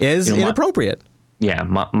 is inappropriate.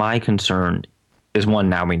 My concern is, one,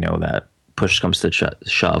 now we know that push comes to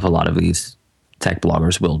shove, a lot of these tech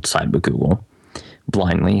bloggers will side with Google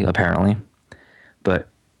blindly, apparently. But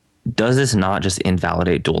does this not just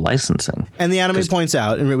invalidate dual licensing? And the anime points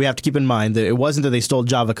out, and we have to keep in mind that it wasn't that they stole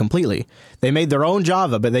Java completely. They made their own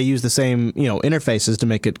Java, but they used the same interfaces to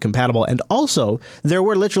make it compatible. And also, there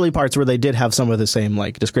were literally parts where they did have some of the same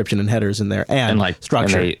description and headers in there and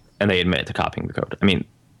structure. And they admit to copying the code. I mean,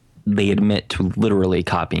 they admit to literally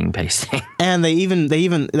copying and pasting. And they even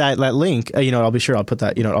that link. I'll be sure to put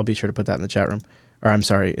that in the chat room, or I'm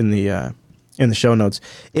sorry, in the show notes.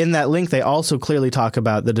 In that link, they also clearly talk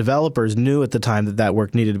about the developers knew at the time that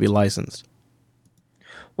work needed to be licensed.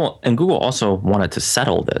 Well, and Google also wanted to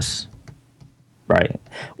settle this, right?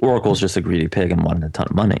 Oracle's just a greedy pig and wanted a ton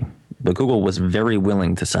of money, but Google was very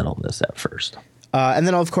willing to settle this at first. And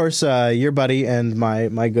then, of course, your buddy and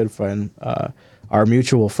my good friend, our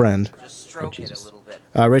mutual friend,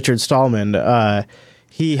 Richard Stallman,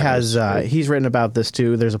 he's written about this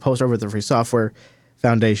too. There's a post over at the Free Software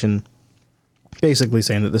Foundation basically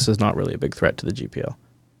saying that this is not really a big threat to the GPL.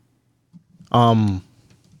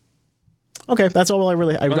 Okay, that's all I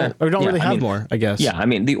don't really have more, I guess. Yeah, I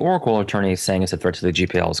mean, the Oracle attorney saying it's a threat to the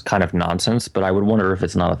GPL is kind of nonsense, but I would wonder if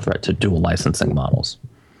it's not a threat to dual licensing models.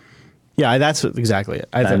 Yeah, that's exactly it.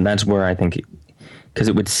 And that's where I think, because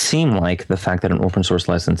it would seem like the fact that an open source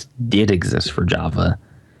license did exist for Java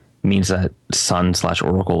means that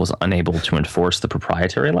Sun/Oracle was unable to enforce the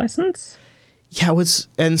proprietary license. Yeah,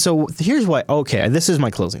 and so here's why. Okay, this is my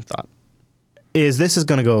closing thought: is this is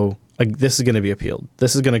going to be appealed.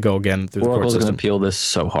 This is going to go again through the court system. Oracle's going to appeal this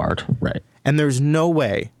so hard, right? And there's no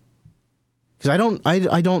way, because I don't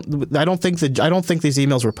think these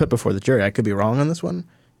emails were put before the jury. I could be wrong on this one,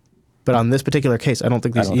 but on this particular case, I don't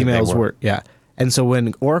think these emails were. Yeah. And so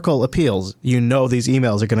when Oracle appeals, these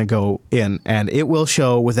emails are going to go in, and it will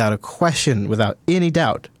show without a question, without any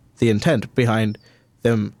doubt, the intent behind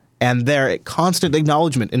them and their constant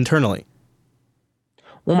acknowledgement internally.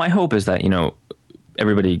 Well, my hope is that,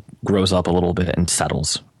 everybody grows up a little bit and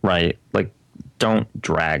settles, right? Like, don't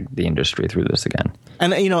drag the industry through this again.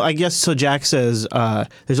 And, I guess, so Jack says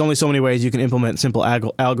there's only so many ways you can implement simple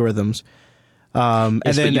algorithms. And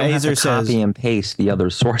then Azer says, copy and paste the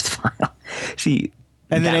other source file. See,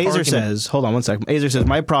 and then Azer says, hold on one second. Azer says,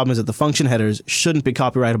 my problem is that the function headers shouldn't be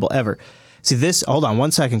copyrightable ever. See this, hold on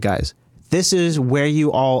one second, guys. This is where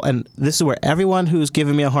this is where everyone who's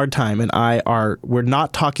giving me a hard time and we're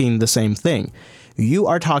not talking the same thing. You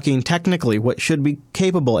are talking technically what should be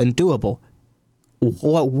capable and doable.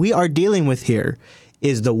 What we are dealing with here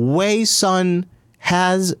is the way Sun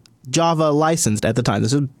has Java licensed at the time.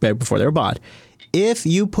 This is before they were bought. If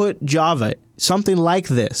you put Java, something like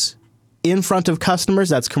this, in front of customers,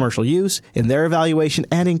 that's commercial use, in their evaluation,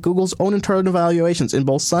 and in Google's own internal evaluations, in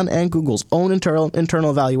both Sun and Google's own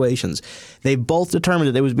internal evaluations, they both determined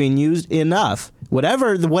that it was being used enough,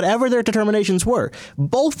 whatever their determinations were.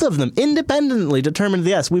 Both of them independently determined,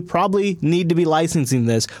 yes, we probably need to be licensing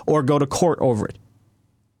this or go to court over it.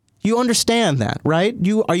 You understand that, right?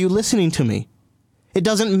 Are you listening to me? It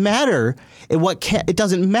doesn't matter it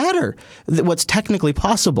doesn't matter what's technically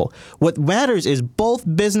possible. What matters is both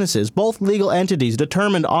businesses, both legal entities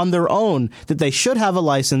determined on their own that they should have a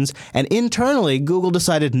license, and internally Google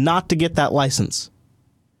decided not to get that license.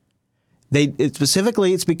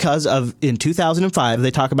 Specifically, it's because of, in 2005,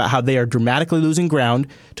 they talk about how they are dramatically losing ground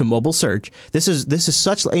to mobile search. This is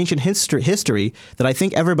such ancient history that I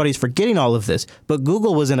think everybody's forgetting all of this. But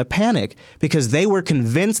Google was in a panic because they were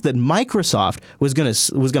convinced that Microsoft was going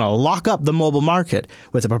to lock up the mobile market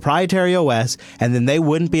with a proprietary OS, and then they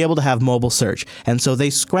wouldn't be able to have mobile search. And so they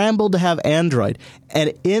scrambled to have Android.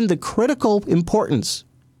 And in the critical importance,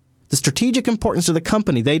 the strategic importance of the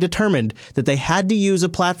company, they determined that they had to use a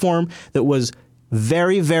platform that was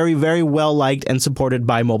very, very, very well liked and supported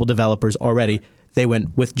by mobile developers already. They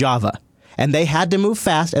went with Java. And they had to move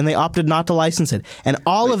fast, and they opted not to license it. And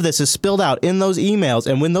all of this is spilled out in those emails.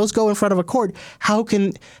 And when those go in front of a court, how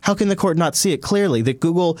can the court not see it clearly that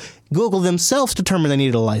Google themselves determined they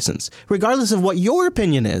needed a license? Regardless of what your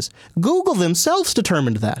opinion is, Google themselves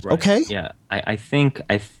determined that, right. Okay? Yeah, I think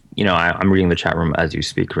I'm reading the chat room as you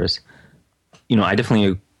speak, Chris. I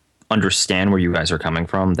definitely understand where you guys are coming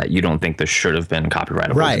from, that you don't think this should have been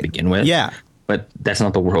copyrightable to begin with. Yeah. But that's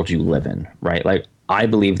not the world you live in, right? Like, I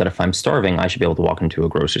believe that if I'm starving, I should be able to walk into a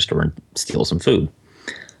grocery store and steal some food.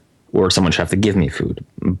 Or someone should have to give me food.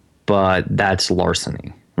 But that's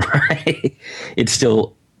larceny, right? It's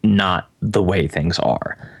still not the way things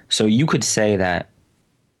are. So you could say that,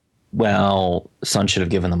 well, Sun should have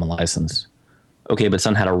given them a license. Okay, but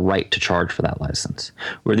Sun had a right to charge for that license.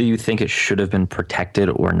 Whether you think it should have been protected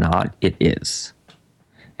or not, it is.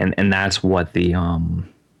 And that's what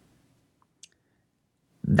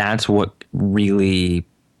that's what really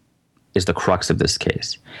is the crux of this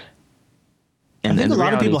case. And I think a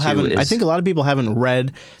lot of people haven't. I think a lot of people haven't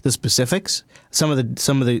read the specifics. Some of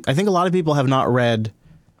the. I think a lot of people have not read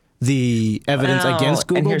the evidence against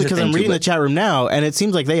Google, because I'm reading the chat room now, and it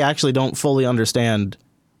seems like they actually don't fully understand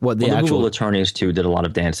what the actual. Google attorneys too did a lot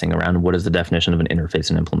of dancing around what is the definition of an interface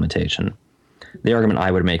and implementation. The argument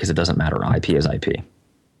I would make is it doesn't matter. IP is IP,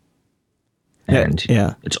 and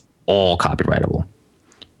it's all copyrightable.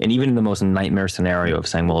 And even in the most nightmare scenario of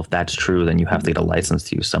saying, well, if that's true, then you have to get a license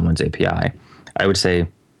to use someone's API. I would say,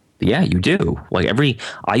 yeah, you do. Like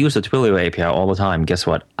I use the Twilio API all the time. Guess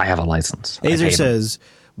what? I have a license. Azer says,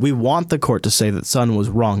 we want the court to say that Sun was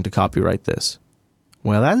wrong to copyright this.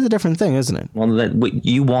 Well, that's a different thing, isn't it? Well, what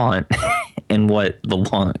you want and what the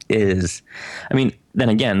law is. I mean, then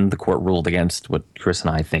again, the court ruled against what Chris and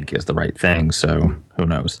I think is the right thing. So who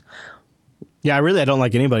knows? Yeah, I don't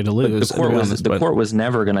like anybody to lose. The court was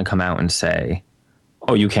never going to come out and say,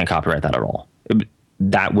 oh, you can't copyright that at all.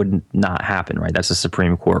 That would not happen, right? That's the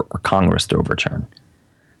Supreme Court or Congress to overturn.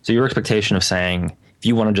 So your expectation of saying, if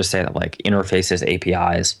you want to just say that like interfaces,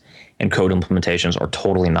 APIs, and code implementations are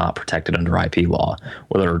totally not protected under IP law,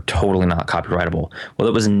 or they're totally not copyrightable, well,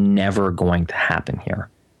 it was never going to happen here,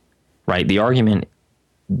 right? The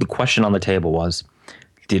question on the table was,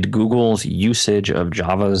 did Google's usage of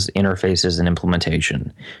Java's interfaces and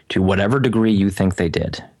implementation, to whatever degree you think they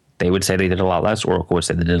did, they would say they did a lot less, Oracle would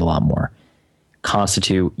say they did a lot more,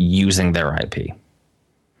 constitute using their IP?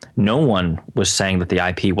 No one was saying that the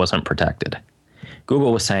IP wasn't protected.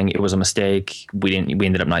 Google was saying it was a mistake. We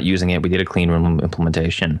ended up not using it. We did a clean room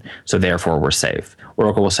implementation, so therefore we're safe.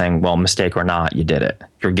 Oracle was saying, well, mistake or not, you did it.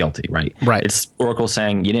 You're guilty, right? Right. It's Oracle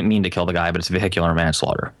saying you didn't mean to kill the guy, but it's vehicular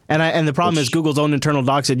manslaughter. And the problem is Google's own internal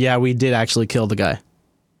doc said, yeah, we did actually kill the guy.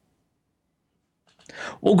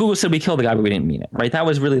 Well, Google said we killed the guy, but we didn't mean it, right? That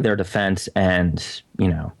was really their defense, and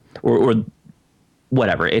or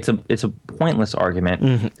whatever. It's a pointless argument.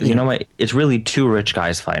 Mm-hmm. You know what? It's really two rich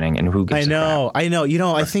guys fighting, and who gives a crap? I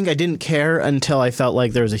know. I think I didn't care until I felt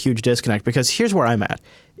like there was a huge disconnect, because here's where I'm at,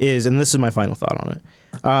 and this is my final thought on it.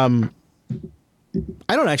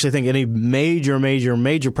 I don't actually think any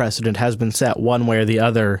major precedent has been set one way or the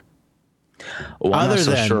other. Well, I'm not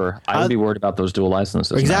so sure. I would be worried about those dual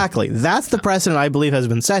licenses. Exactly. Now. That's the precedent I believe has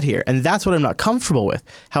been set here, and that's what I'm not comfortable with.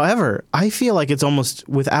 However, I feel like it's almost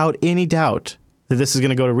without any doubt that this is going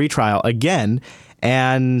to go to retrial again,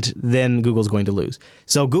 and then Google's going to lose.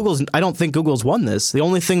 So I don't think Google's won this. The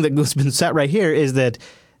only thing that's been set right here is that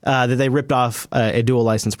they ripped off a dual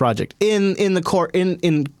license project in the court,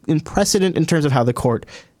 in precedent in terms of how the court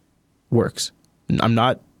works. I'm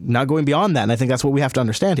not going beyond that, and I think that's what we have to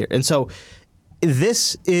understand here. And so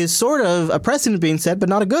this is sort of a precedent being set, but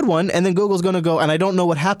not a good one, and then Google's going to go, and I don't know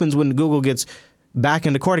what happens when Google gets back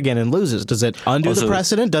into court again and loses. Does it undo the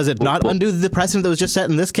precedent? Does it not undo the precedent that was just set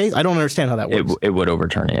in this case? I don't understand how that works. It would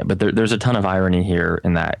overturn it, but there's a ton of irony here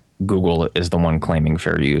in that Google is the one claiming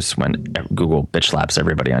fair use when Google bitch slaps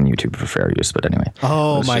everybody on YouTube for fair use. But anyway.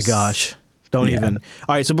 Oh my gosh. Don't even.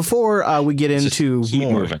 All right. So before we get into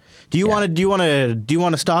more, do you want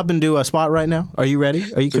to stop and do a spot right now? Are you ready?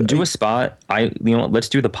 Do a spot. Let's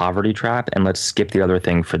do the poverty trap, and let's skip the other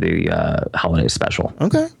thing for the holiday special.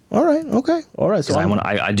 Okay. All right. So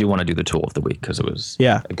I do want to do the tool of the week because it was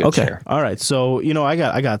a good share. All right. So I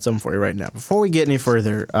got something for you right now. Before we get any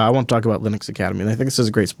further, I want to talk about Linux Academy, and I think this is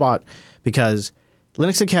a great spot because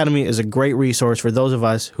Linux Academy is a great resource for those of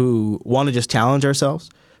us who want to just challenge ourselves.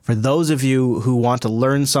 For those of you who want to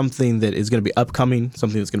learn something that is going to be upcoming,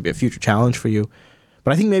 something that's going to be a future challenge for you.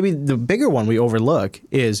 But I think maybe the bigger one we overlook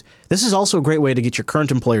is this is also a great way to get your current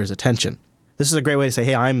employer's attention. This is a great way to say,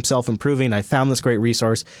 hey, I'm self-improving. I found this great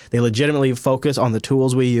resource. They legitimately focus on the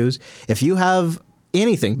tools we use. If you have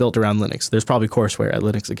anything built around Linux, there's probably courseware at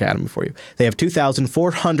Linux Academy for you. They have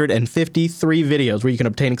 2,453 videos where you can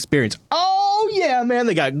obtain experience. Oh, yeah, man.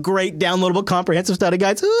 They got great downloadable comprehensive study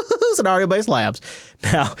guides, scenario-based labs.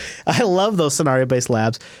 Now, I love those scenario-based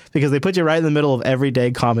labs because they put you right in the middle of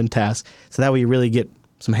everyday common tasks. So that way you really get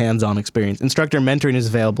some hands-on experience. Instructor mentoring is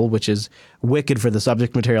available, which is wicked for the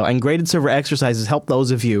subject material. And graded server exercises help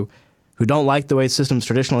those of you who don't like the way systems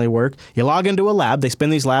traditionally work. You log into a lab. They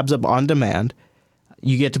spin these labs up on demand.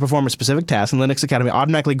 You get to perform a specific task, and Linux Academy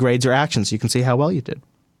automatically grades your actions so you can see how well you did.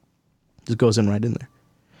 Just goes in right in there.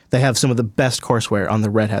 They have some of the best courseware on the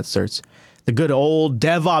Red Hat certs. The good old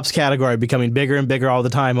DevOps category becoming bigger and bigger all the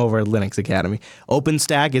time over at Linux Academy.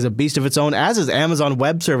 OpenStack is a beast of its own, as is Amazon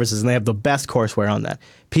Web Services, and they have the best courseware on that.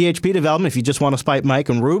 PHP development, if you just want to spike Mike,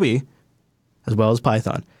 and Ruby, as well as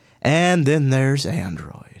Python. And then there's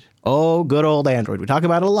Android. Oh, good old Android. We talk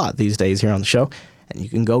about it a lot these days here on the show. And you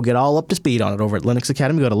can go get all up to speed on it over at Linux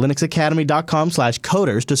Academy. Go to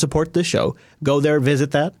linuxacademy.com/coders to support this show. Go there,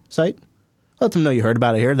 visit that site. Let them know you heard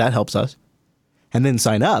about it here. That helps us. And then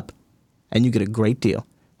sign up, and you get a great deal.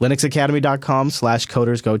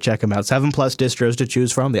 linuxacademy.com/coders. Go check them out. 7+ distros to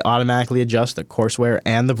choose from. They automatically adjust the courseware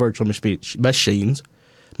and the virtual machines.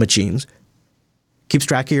 Keeps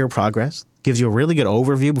track of your progress. Gives you a really good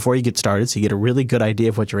overview before you get started, so you get a really good idea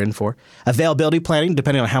of what you're in for. Availability planning,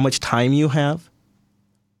 depending on how much time you have.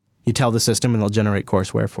 You tell the system and they'll generate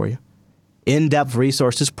courseware for you. In-depth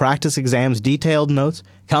resources, practice exams, detailed notes,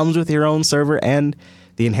 comes with your own server, and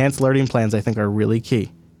the enhanced learning plans I think are really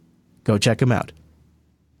key. Go check them out.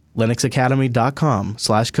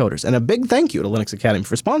 linuxacademy.com/coders. And a big thank you to Linux Academy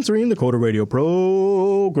for sponsoring the Coder Radio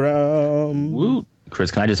program. Woo.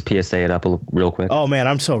 Chris, can I just PSA it up real quick? Oh, man,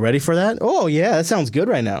 I'm so ready for that. Oh, yeah, that sounds good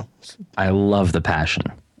right now. I love the passion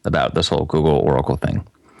about this whole Google Oracle thing.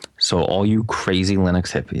 So all you crazy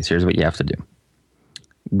Linux hippies, here's what you have to do.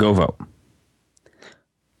 Go vote.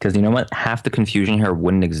 Because you know what? Half the confusion here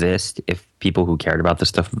wouldn't exist if people who cared about this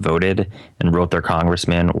stuff voted and wrote their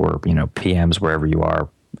congressmen or, PMs wherever you are.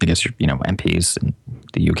 I guess you're, MPs in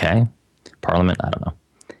the UK, Parliament, I don't know.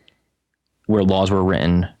 Where laws were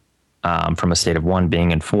written from a state of one,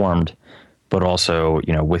 being informed, but also,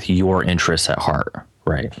 with your interests at heart,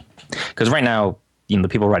 right? Because right now, the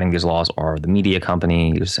people writing these laws are the media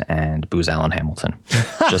companies and Booz Allen Hamilton.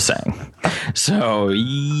 Just saying. So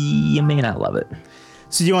you may not love it.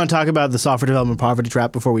 So do you want to talk about the software development poverty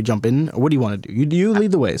trap before we jump in? Or what do you want to do? You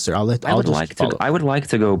lead the way, sir. I would like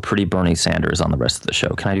to go pretty Bernie Sanders on the rest of the show.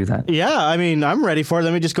 Can I do that? Yeah, I'm ready for it.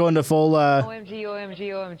 Let me just go into full...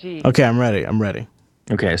 OMG. Okay, I'm ready.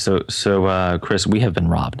 Okay, so Chris, we have been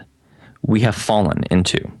robbed. We have fallen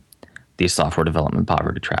into the software development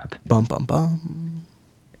poverty trap. Bum, bum, bum.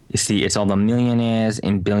 You see, it's all the millionaires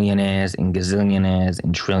and billionaires and gazillionaires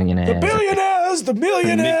and trillionaires. The billionaires, the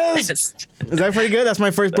millionaires. Is that pretty good? That's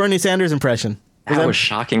my first Bernie Sanders impression. That was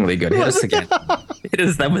shockingly good. Hit us again.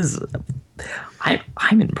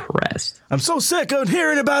 I'm impressed. I'm so sick of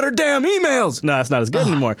hearing about her damn emails. No, that's not as good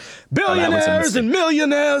anymore. Billionaires and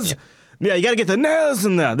millionaires. Yeah, you got to get the Nez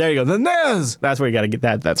in there. There you go. The Nez. That's where you got to get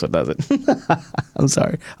that. That's what does it. I'm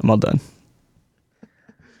sorry. I'm all done.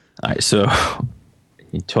 All right, so...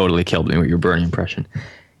 You totally killed me with your Bernie impression.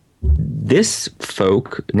 This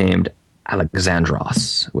folk named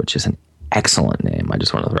Alexandros, which is an excellent name, I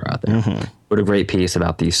just want to throw out there, wrote a great piece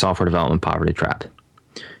about the software development poverty trap,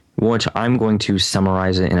 which I'm going to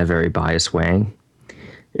summarize it in a very biased way.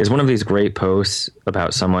 It's one of these great posts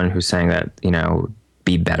about someone who's saying that,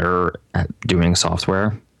 be better at doing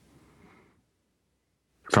software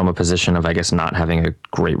from a position of, I guess, not having a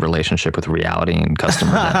great relationship with reality and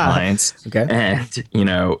customer deadlines. Okay. And,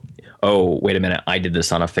 oh, wait a minute, I did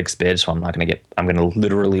this on a fixed bid, so I'm going to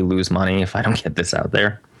literally lose money if I don't get this out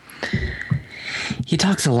there. He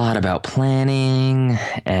talks a lot about planning,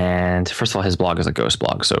 and first of all, his blog is a ghost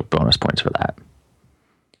blog, so bonus points for that.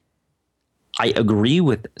 I agree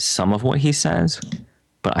with some of what he says,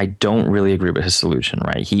 but I don't really agree with his solution,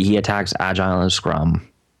 right? He attacks Agile and Scrum.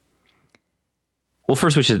 Well,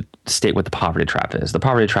 first we should state what the poverty trap is. The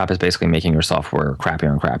poverty trap is basically making your software crappier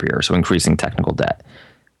and crappier, so increasing technical debt.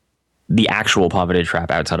 The actual poverty trap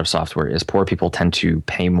outside of software is poor people tend to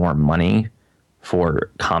pay more money for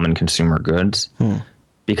common consumer goods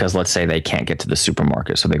because let's say they can't get to the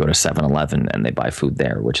supermarket, so they go to 7-Eleven and they buy food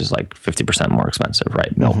there, which is like 50% more expensive,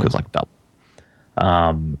 right? Milk is like double.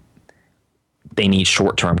 They need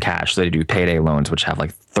short-term cash, so they do payday loans, which have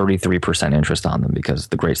like 33% interest on them because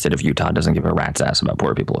the great state of Utah doesn't give a rat's ass about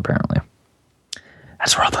poor people, apparently.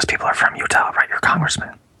 That's where all those people are from, Utah, right? Your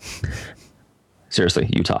congressman. Seriously,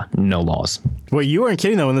 Utah, no laws. Well, you weren't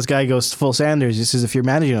kidding, though, when this guy goes full Sanders. He says if you're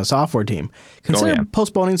managing a software team, consider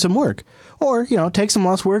postponing some work. Or, take some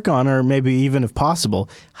less work on, or maybe even, if possible,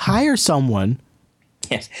 hire someone.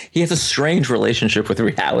 Yes, he has a strange relationship with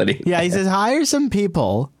reality. Yeah, he says hire some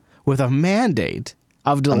people with a mandate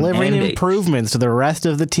of delivering mandate. improvements to the rest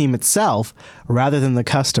of the team itself rather than the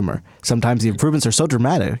customer. Sometimes the improvements are so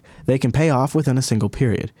dramatic they can pay off within a single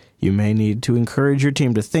period. You may need to encourage your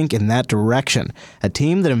team to think in that direction. A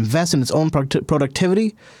team that invests in its own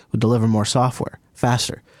productivity will deliver more software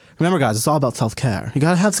faster. Remember, guys, it's all about self-care. You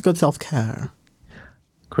got to have some good self-care.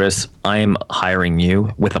 Chris, I'm hiring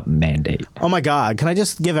you with a mandate. Oh my God, can I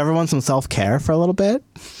just give everyone some self-care for a little bit?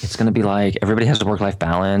 It's going to be like everybody has a work-life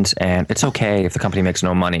balance, and it's okay if the company makes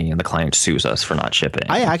no money and the client sues us for not shipping.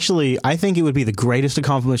 I think it would be the greatest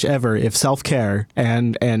accomplishment ever if self-care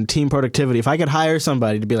and team productivity, if I could hire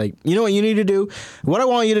somebody to be like, you know what you need to do? What I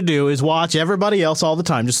want you to do is watch everybody else all the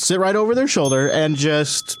time. Just sit right over their shoulder and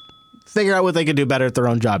just figure out what they could do better at their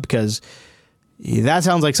own job, because that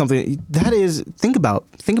sounds like something that is. Think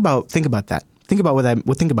about that. Think about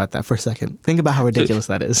that for a second. Think about how ridiculous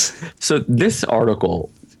that is. So this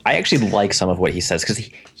article, I actually like some of what he says because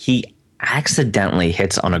he accidentally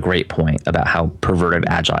hits on a great point about how perverted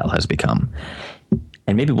Agile has become.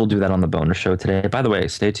 And maybe we'll do that on the bonus show today. By the way,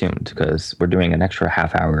 stay tuned because we're doing an extra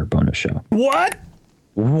half-hour bonus show. What?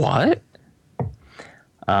 You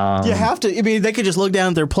have to. I mean, they could just look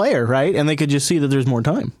down at their player, right? And they could just see that there's more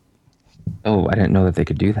time. Oh, I didn't know that they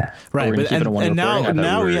could do that. Right, but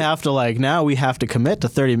now we have to commit to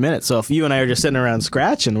 30 minutes. So if you and I are just sitting around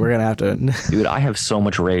scratching, we're gonna have to. Dude, I have so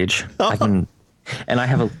much rage. You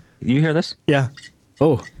hear this? Yeah.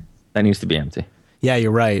 Oh, that needs to be empty. Yeah,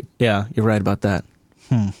 you're right. Yeah, you're right about that.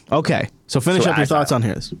 Okay, so finish up your thoughts on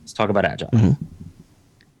his. Let's talk about Agile. Mm-hmm.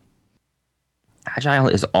 Agile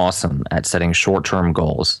is awesome at setting short-term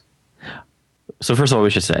goals. So first of all, we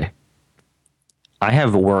should say, I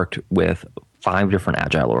have worked with 5 different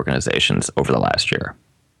Agile organizations over the last year.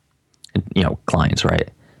 Clients, right?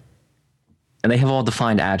 And they have all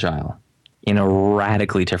defined Agile in a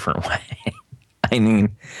radically different way. I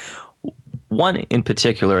mean, one in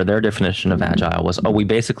particular, their definition of Agile was, we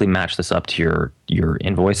basically match this up to your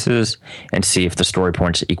invoices and see if the story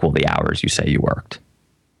points equal the hours you say you worked.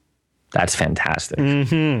 That's fantastic.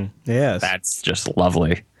 Mm-hmm. Yes. That's just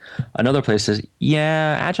lovely. Another place is,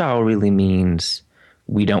 Agile really means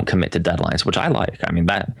we don't commit to deadlines, which I like. I mean,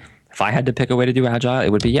 that if I had to pick a way to do Agile, it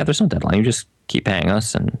would be, there's no deadline. You just keep paying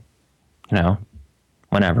us and,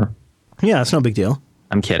 whenever. Yeah, it's no big deal.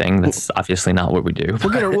 I'm kidding. That's obviously not what we do.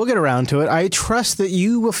 We'll get around to it. I trust that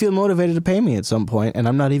you will feel motivated to pay me at some point, and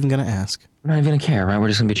I'm not even going to ask. I'm not even going to care, right? We're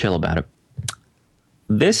just going to be chill about it.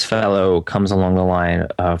 This fellow comes along the line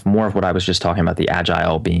of more of what I was just talking about, the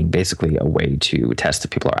Agile being basically a way to test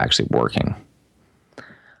if people are actually working.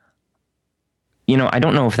 I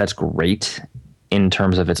don't know if that's great in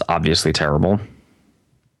terms of it's obviously terrible.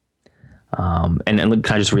 And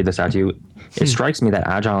can I just read this out to you? It strikes me that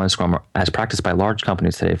Agile and Scrum, as practiced by large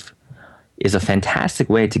companies today, is a fantastic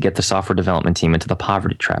way to get the software development team into the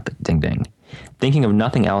poverty trap. Ding, ding. Thinking of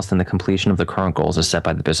nothing else than the completion of the current goals as set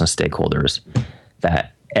by the business stakeholders,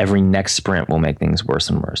 that every next sprint will make things worse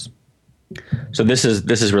and worse. So this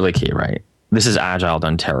is really key, right? This is Agile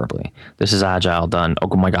done terribly. This is Agile done,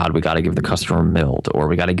 oh my God, we got to give the customer a build, or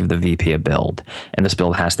we got to give the VP a build, and this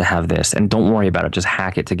build has to have this, and don't worry about it, just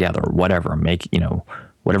hack it together, whatever, make,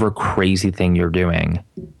 whatever crazy thing you're doing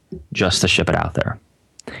just to ship it out there.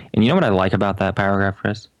 And you know what I like about that paragraph,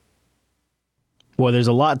 Chris? Well, there's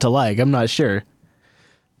a lot to like, I'm not sure.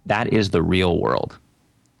 That is the real world.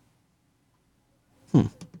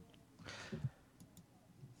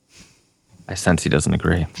 I sense he doesn't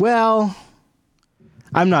agree. Well,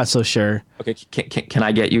 I'm not so sure. Okay, can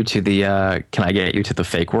I get you to the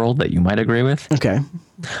fake world that you might agree with? Okay.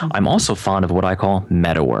 I'm also fond of what I call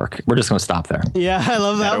meta work. We're just going to stop there. Yeah, I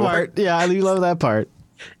love that part. Yeah, I love that part.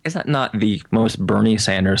 Is that not the most Bernie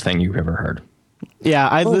Sanders thing you've ever heard? Yeah,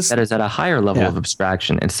 that is at a higher level of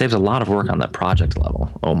abstraction and saves a lot of work on that project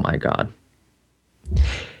level. Oh my God.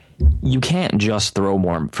 You can't just throw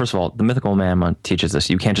more. First of all, the Mythical Man teaches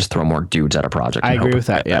this. You can't just throw more dudes at a project. I agree with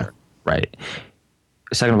that. Yeah. Right.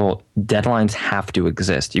 Second of all, deadlines have to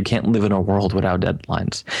exist. You can't live in a world without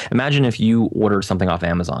deadlines. Imagine if you ordered something off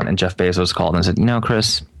Amazon and Jeff Bezos called and said,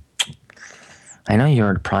 Chris, I know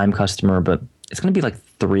you're a Prime customer, but it's going to be like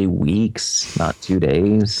 3 weeks, not 2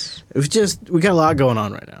 days. We got a lot going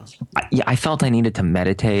on right now. I felt I needed to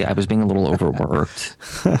meditate. I was being a little overworked.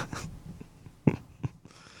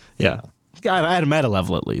 Yeah. I had a meta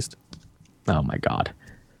level at least. Oh my God.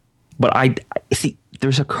 But I see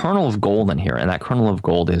there's a kernel of gold in here, and that kernel of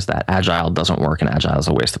gold is that Agile doesn't work and Agile is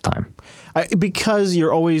a waste of time. Because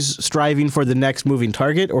you're always striving for the next moving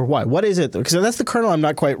target, or what? What is it? Because that's the kernel I'm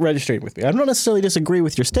not quite registering with me. I don't necessarily disagree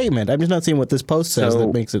with your statement. I'm just not seeing what this post says that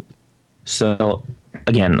makes it. So,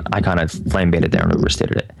 again, I kind of flame baited there and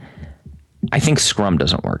overstated it. I think Scrum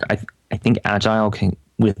doesn't work. I think Agile can,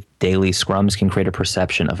 with daily Scrums, can create a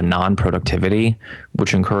perception of non-productivity,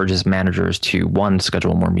 which encourages managers to, one,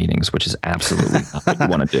 schedule more meetings, which is absolutely not what you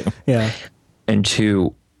want to do. Yeah. And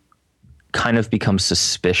two, kind of become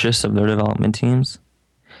suspicious of their development teams.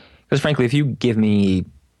 Because frankly, if you give me,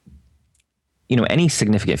 any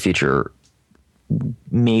significant feature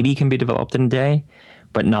maybe can be developed in a day,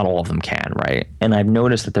 but not all of them can, right? And I've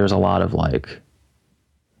noticed that there's a lot of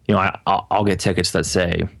I'll get tickets that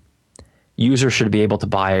say users should be able to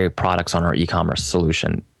buy products on our e-commerce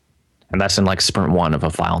solution. And that's in sprint 1 of a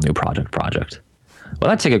file new project. Well,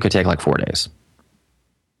 that ticket could take 4 days.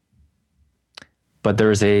 But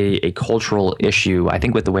there's a cultural issue, I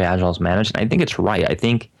think, with the way Agile is managed. And I think it's right. I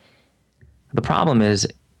think the problem is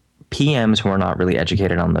PMs who are not really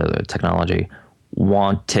educated on the technology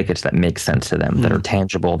want tickets that make sense to them, that are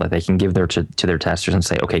tangible, that they can give to their testers and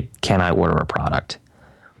say, okay, can I order a product?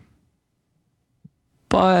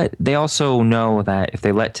 But they also know that if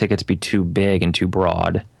they let tickets be too big and too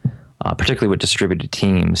broad, particularly with distributed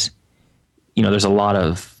teams, there's a lot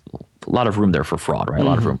of room there for fraud, right? A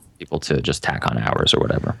lot of room for people to just tack on hours or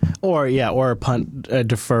whatever. Or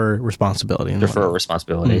defer responsibility.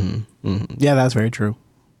 Yeah, that's very true.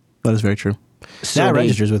 That is very true. So that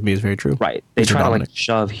registers with me as very true. Right. They try to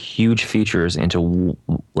shove huge features into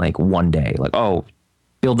one day.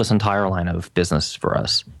 Build this entire line of business for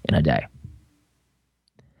us in a day.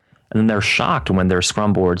 And then they're shocked when their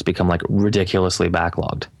Scrum boards become ridiculously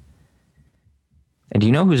backlogged. And do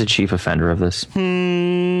you know who's a chief offender of this?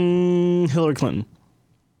 Hillary Clinton.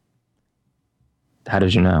 How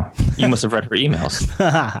did you know? You must have read her emails.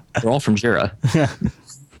 They're all from Jira.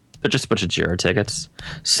 They're just a bunch of Jira tickets.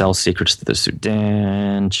 Sell secrets to the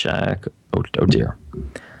Sudan. Check. Oh dear.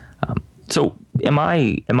 So am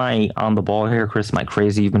I on the ball here, Chris? Am I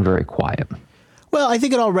crazy? You've been very quiet. Well, I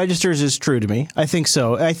think it all registers as true to me. I think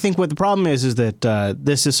so. I think what the problem is that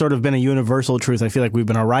this has sort of been a universal truth I feel like we've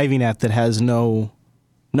been arriving at that has no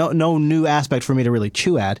new aspect for me to really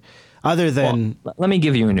chew at, other than... Well, let me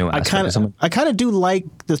give you a new aspect. I kind of do like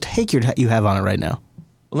the take you have on it right now.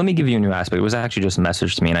 Well, let me give you a new aspect. It was actually just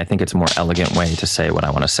messaged to me, and I think it's a more elegant way to say what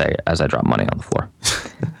I want to say as I drop money on the floor.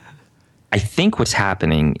 I think what's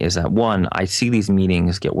happening is that, one, I see these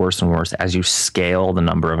meetings get worse and worse as you scale the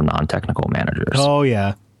number of non-technical managers. Oh,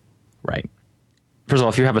 yeah. Right. First of all,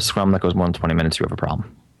 if you have a Scrum that goes more than 20 minutes, you have a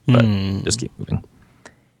problem. But just keep moving.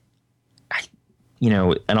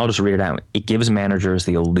 And I'll just read it out. It gives managers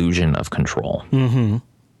the illusion of control. Mm-hmm.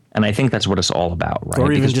 And I think that's what it's all about, right?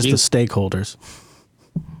 Or even just the stakeholders.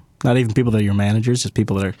 Not even people that are your managers, just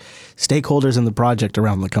people that are stakeholders in the project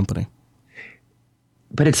around the company.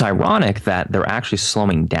 But it's ironic that they're actually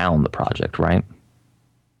slowing down the project, right?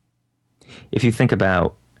 If you think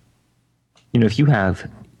about, if you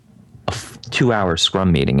have a 2-hour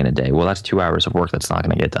Scrum meeting in a day, well, that's 2 hours of work that's not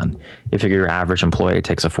going to get done. You figure your average employee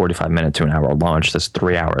takes a 45-minute to an hour lunch, that's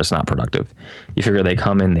 3 hours, not productive. You figure they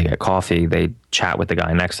come in, they get coffee, they chat with the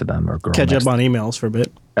guy next to them or girl catch up on emails for a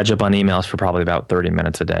bit. Catch up on emails for probably about 30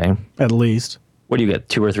 minutes a day. At least. What do you get,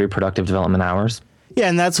 2 or 3 productive development hours? Yeah,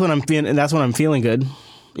 and that's when I'm feeling good,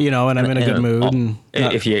 and I'm in a good mood.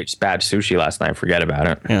 If you ate bad sushi last night, forget about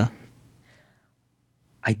it. Yeah.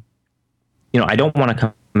 I don't want to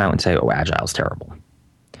come out and say, oh, Agile's terrible.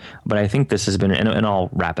 But I think this has been, and I'll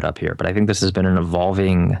wrap it up here, but I think this has been an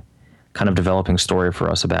evolving, kind of developing story for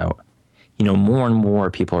us about, more and more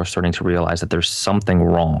people are starting to realize that there's something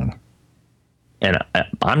wrong. And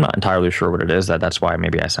I'm not entirely sure what it is. That's why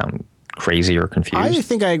maybe I sound crazy or confused. I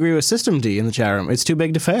think I agree with System D in the chat room. It's too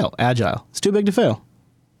big to fail. Agile. It's too big to fail.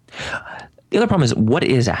 The other problem is, what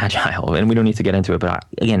is Agile? And we don't need to get into it, but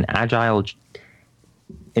again, Agile,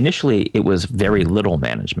 initially it was very little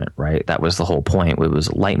management, right? That was the whole point. It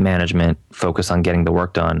was light management, focus on getting the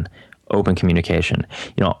work done, open communication.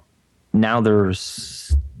 Now I'm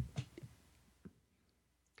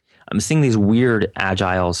seeing these weird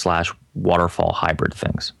Agile / waterfall hybrid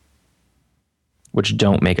things, which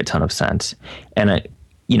don't make a ton of sense. And,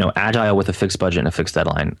 Agile with a fixed budget and a fixed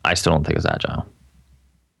deadline, I still don't think is Agile.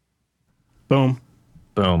 Boom.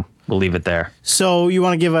 We'll leave it there. So you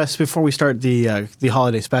want to give us, before we start the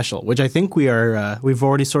holiday special, which I think we've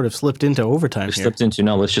already sort of slipped into overtime here.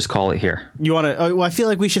 No, let's just call it here. You want to, well, I feel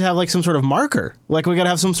like we should have some sort of marker. We got to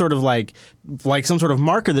have some sort of some sort of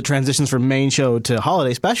marker that transitions from main show to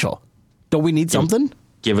holiday special. Don't we need something?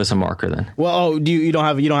 Give us a marker then. Well, you don't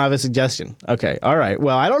have a suggestion? Okay. All right.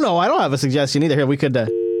 Well, I don't know. I don't have a suggestion either. Here, we could, is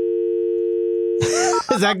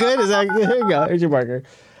that good? Here you go. Here's your marker.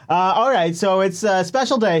 All right, so it's a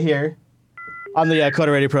special day here on the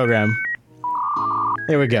Coda Radio program.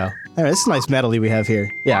 Here we go. All right, this is a nice medley we have here.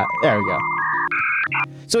 Yeah, there we go.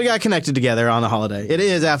 So we got connected together on a holiday. It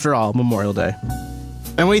is, after all, Memorial Day.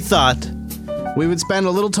 And we thought we would spend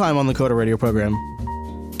a little time on the Coda Radio program,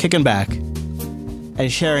 kicking back and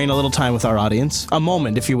sharing a little time with our audience. A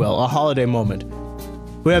moment, if you will, a holiday moment.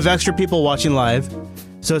 We have extra people watching live,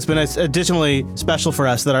 so it's been additionally special for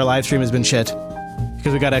us that our live stream has been shit,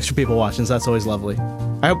 because we got extra people watching, so that's always lovely.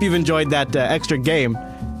 I hope you've enjoyed that extra game.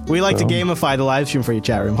 We like to gamify the live stream for you,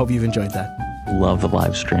 chat room. Hope you've enjoyed that. Love the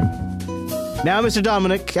live stream. Now, Mr.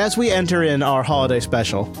 Dominic, as we enter in our holiday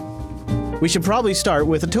special, we should probably start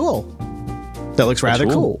with a tool that looks rather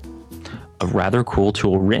cool. A rather cool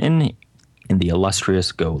tool written in the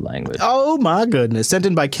illustrious Go language. Oh my goodness. Sent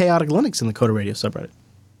in by Chaotic Linux in the Coda Radio subreddit.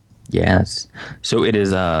 Yes. So it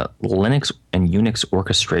is a Linux and Unix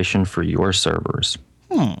orchestration for your servers.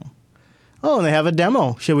 Oh, and they have a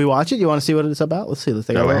demo. Should we watch it? You want to see what it's about? Let's see.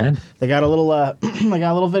 Go ahead. They got a little they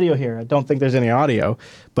got a little video here. I don't think there's any audio,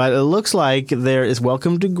 but it looks like there is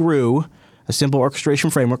Welcome to GRU, a simple orchestration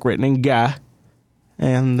framework written in Ga.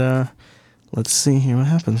 And let's see here what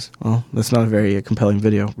happens. Well, that's not a very compelling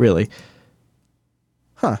video, really.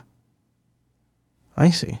 Huh. I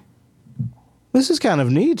see. This is kind of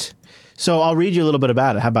neat. So I'll read you a little bit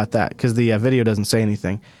about it. How about that? Because the video doesn't say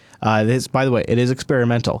anything. By the way, it is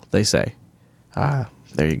experimental, they say.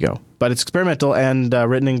 There you go. But it's experimental and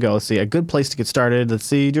written in Go. Let's see, a good place to get started. Let's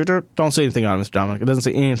see. Don't say anything on it, Mr. Dominic. It doesn't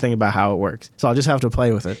say anything about how it works. So I'll just have to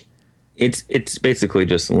play with it. It's basically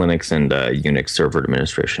just Linux and Unix server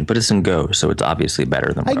administration, but it's in Go, so it's obviously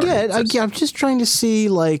better than what I'm just trying to see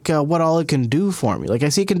what all it can do for me. Like I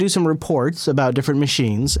see it can do some reports about different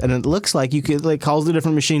machines, and it looks like you could calls the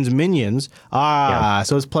different machines minions.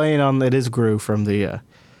 So it's playing on it is GRU from the.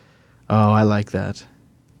 Oh, I like that.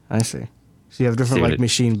 I see. So you have different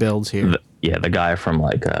machine builds here. The guy from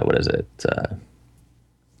what is it? The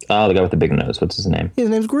guy with the big nose. What's his name? His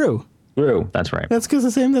name's GRU. GRU. That's right. That's because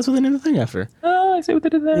that's what they named the thing after. Oh, I see what they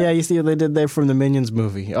did there. Yeah, you see what they did there from the Minions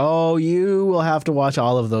movie. Oh, you will have to watch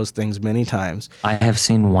all of those things many times. I have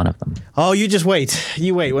seen one of them. Oh, you just wait.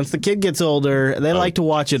 You wait. Once the kid gets older, they like to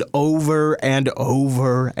watch it over and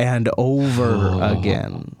over and over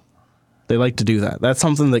again. They like to do that. That's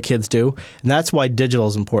something that kids do, and that's why digital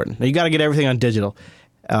is important. Now, you got to get everything on digital.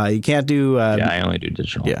 You can't do... I only do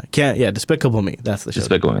digital. Despicable Me. That's the show.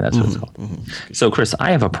 Despicable Me, that's what it's called. Mm-hmm. So, Chris,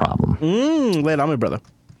 I have a problem. Lay it on me, brother.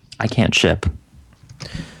 I can't ship.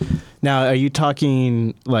 Now, are you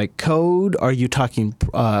talking code? Are you talking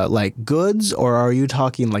goods? Or are you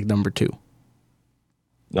talking number 2?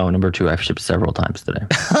 Oh, number 2, I've shipped several times today.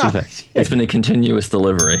 It's been a continuous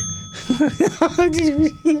delivery.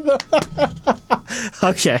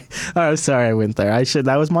 Okay. I'm sorry I went there.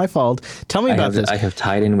 That was my fault. Tell me about this. I have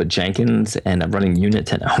tied in with Jenkins, and I'm running Unit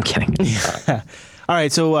 10. No, I'm kidding. All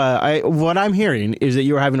right. So what I'm hearing is that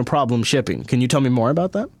you were having a problem shipping. Can you tell me more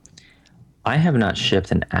about that? I have not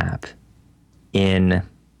shipped an app in...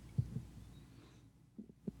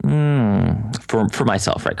 for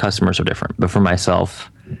myself, right? Customers are different. But for myself...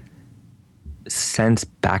 since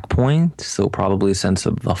Backpoint, so probably since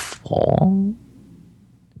of the fall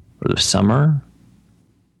or the summer.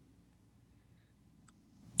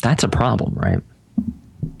 That's a problem, right?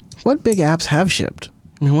 What big apps have shipped?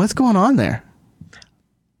 I mean, what's going on there?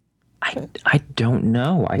 I don't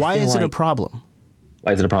know. Why is it a problem?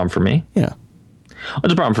 Why is it a problem for me? Yeah. Well,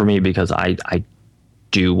 it's a problem for me because I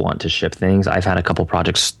do want to ship things. I've had a couple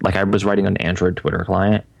projects, I was writing an Android Twitter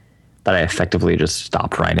client that I effectively just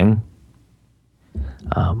stopped writing.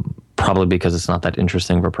 Probably because it's not that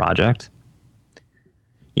interesting of a project.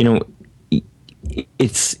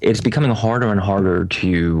 It's becoming harder and harder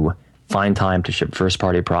to find time to ship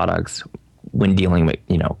first-party products when dealing with,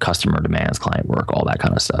 customer demands, client work, all that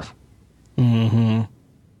kind of stuff. Mm-hmm.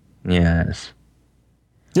 Yes.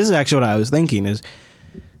 This is actually what I was thinking is,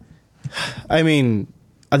 I mean,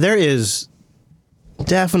 there is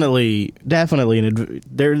definitely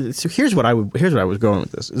there. So here's what I was going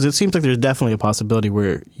with this. Is it seems like there's definitely a possibility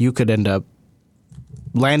where you could end up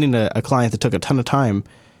landing a client that took a ton of time,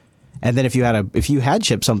 and then if you had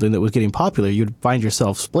shipped something that was getting popular, you'd find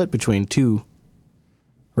yourself split between two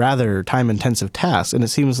rather time-intensive tasks, and it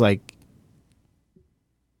seems like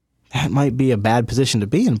that might be a bad position to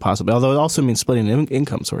be in, possibly. Although it also means splitting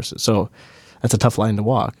income sources, so that's a tough line to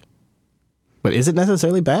walk. But is it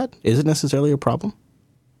necessarily bad? Is it necessarily a problem?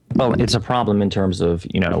 Well, it's a problem in terms of,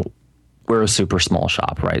 we're a super small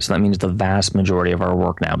shop, right? So that means the vast majority of our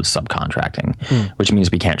work now is subcontracting, which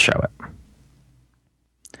means we can't show it.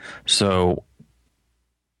 So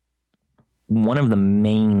one of the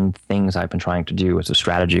main things I've been trying to do as a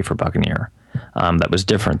strategy for Buccaneer that was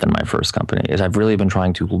different than my first company is I've really been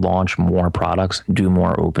trying to launch more products, do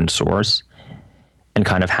more open source, and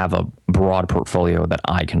kind of have a broad portfolio that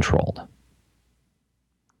I controlled.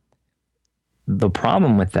 The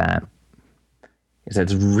problem with that is that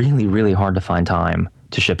it's really, really hard to find time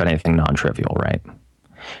to ship anything non-trivial, right?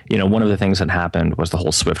 You know, one of the things that happened was the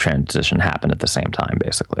whole Swift transition happened at the same time,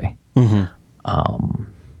 basically.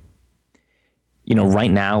 You know,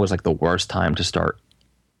 right now is like the worst time to start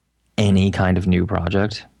any kind of new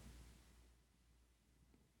project,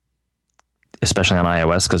 especially on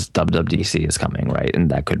iOS, because WWDC is coming, right? And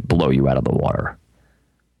that could blow you out of the water.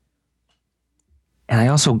 And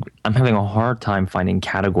I'm having a hard time finding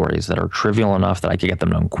categories that are trivial enough that I could get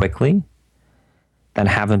them done quickly that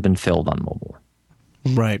haven't been filled on mobile.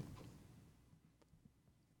 Right.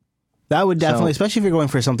 That would definitely, especially if you're going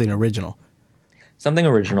for something original. Something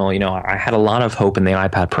original, you know, I had a lot of hope in the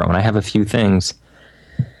iPad Pro, and I have a few things,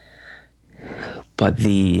 but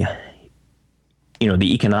the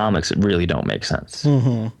economics really don't make sense.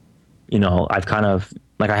 You know, I've kind of,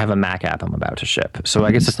 like, I have a Mac app I'm about to ship, so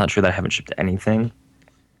I guess it's not true that I haven't shipped anything.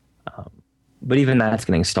 But even that's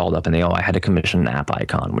getting stalled up, and I had to commission an app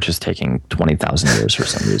icon, which is taking 20,000 years for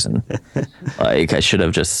some reason. Like, I should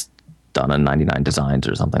have just done a 99 Designs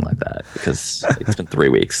or something like that, because it's been 3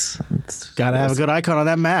 weeks. Gotta have a good icon on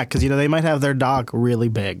that Mac, because, you know, they might have their dock really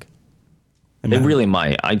big. They really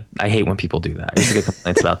might. I hate when people do that. I used to get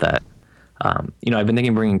complaints about that. You know, I've been thinking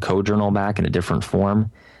of bringing CodeJournal back in a different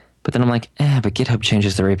form, but then I'm like, but GitHub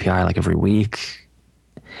changes their API like every week.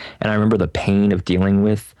 And I remember the pain of dealing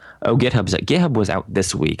with, GitHub was out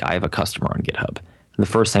this week. I have a customer on GitHub. And the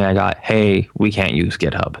first thing I got, hey, we can't use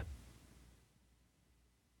GitHub.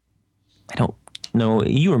 I don't know.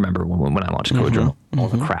 You remember when I launched CodeJournal, all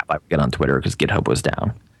the crap I would get on Twitter because GitHub was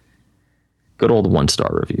down. Good old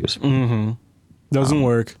 1-star reviews. Doesn't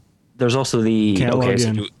work. There's also the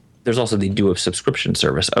there's also the do a subscription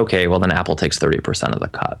service. Okay, well then Apple takes 30% of the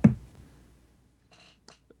cut,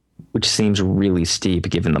 which seems really steep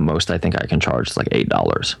given the most I think I can charge is like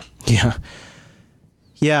 $8.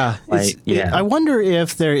 Yeah. I wonder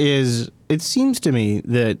if there is. It seems to me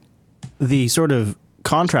that the sort of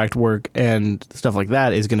contract work and stuff like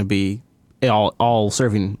that is going to be all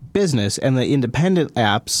serving business, and the independent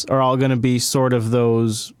apps are all going to be sort of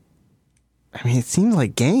those. I mean, it seems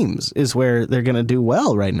like games is where they're going to do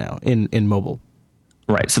well right now in mobile.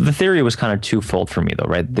 Right. So the theory was kind of twofold for me, though,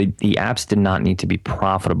 right? The apps did not need to be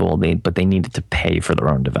profitable, but they needed to pay for their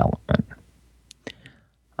own development,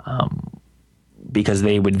 because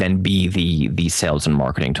they would then be the sales and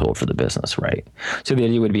marketing tool for the business, right? So the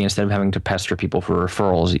idea would be, instead of having to pester people for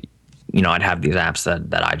referrals, you know, I'd have these apps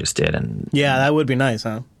that I just did, and yeah, that would be nice,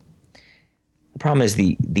 huh? The problem is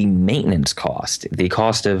the maintenance cost, the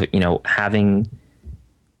cost of, you know, having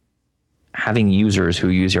users who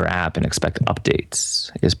use your app and expect updates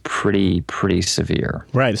is pretty severe.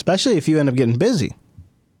 Right, especially if you end up getting busy.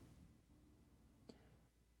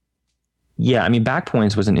 Yeah, I mean,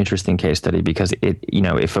 Backpoints was an interesting case study because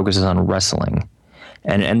it focuses on wrestling,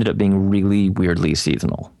 and it ended up being really weirdly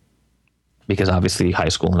seasonal, because obviously high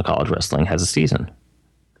school and college wrestling has a season.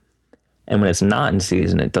 And when it's not in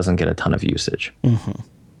season, it doesn't get a ton of usage.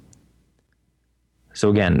 So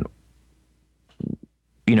again,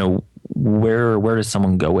 you know, where does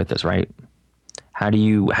someone go with this, right? How do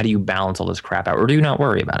you balance all this crap out, or do you not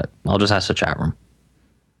worry about it? I'll just ask the chat room.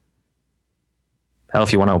 Hell,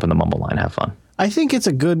 if you want to open the mumble line, have fun. I think it's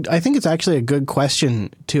actually a good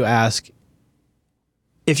question to ask.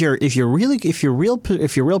 If your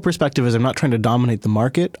real perspective is, I'm not trying to dominate the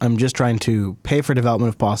market, I'm just trying to pay for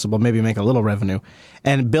development if possible, maybe make a little revenue,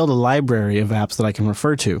 and build a library of apps that I can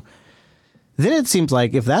refer to. Then it seems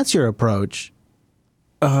like if that's your approach,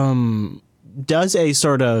 does a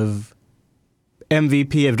sort of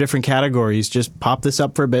MVP of different categories just pop this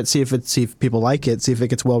up for a bit, see if people like it, see if it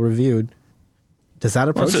gets well reviewed? Does that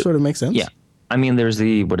approach sort of make sense? Yeah. I mean, there's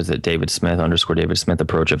the, David Smith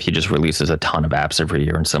approach of he just releases a ton of apps every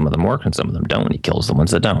year, and some of them work and some of them don't. He kills the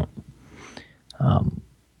ones that don't.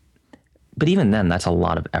 But even then, that's a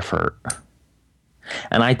lot of effort.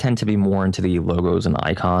 And I tend to be more into the logos and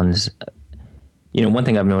icons. You know, one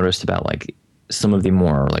thing I've noticed about like some of the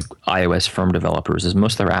more like iOS firm developers is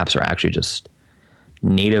most of their apps are actually just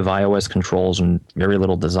native iOS controls and very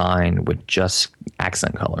little design with just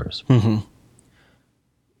accent colors.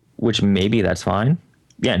 Which maybe that's fine.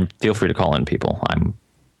 Yeah, and feel free to call in, people. I'm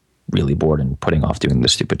really bored and putting off doing the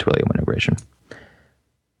stupid Twilio integration.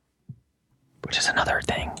 Which is another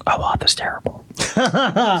thing. Oh, wow, that's terrible.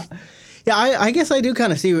 Yeah, I guess I do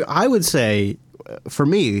kind of see. I would say, for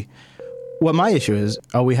me, what my issue is,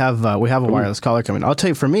 we have a wireless caller coming. I'll tell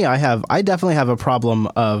you, for me, I definitely have a problem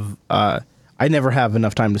of I never have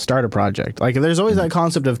enough time to start a project. Like, there's always that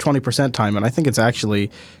concept of 20% time, and I think it's actually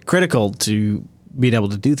critical to being able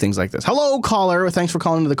to do things like this. Hello, caller. Thanks for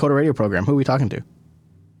calling to the Coda Radio program. Who are we talking to?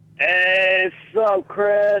 Hey, what's up,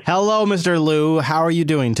 Chris? Hello, Mr. Lou. How are you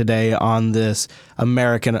doing today on this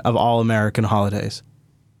American of all American holidays?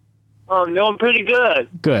 I'm doing pretty good.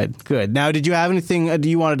 Good. Now, did you have anything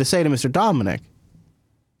you wanted to say to Mr. Dominic?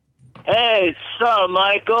 Hey, what's up,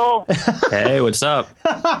 Michael? Hey, what's up?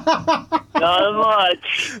 Not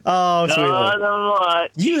much. Oh, sweetheart. Not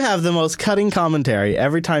much. You have the most cutting commentary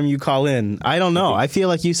every time you call in. I don't know. I feel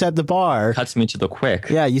like you set the bar. Cuts me to the quick.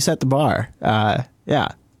 Yeah, you set the bar. Yeah.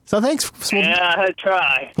 So thanks. Yeah, I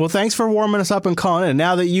try. Well, thanks for warming us up and calling in.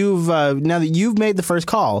 Now that you've made the first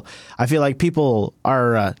call, I feel like people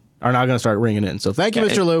are now going to start ringing in. So thank you,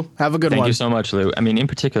 Mr. Lou. Have a good one. Thank you so much, Lou. I mean, in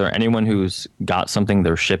particular, anyone who's got something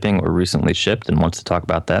they're shipping or recently shipped and wants to talk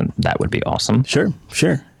about that would be awesome. Sure.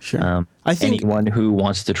 I think anyone who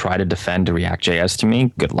wants to try to defend React.js to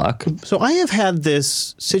me, good luck. So I have had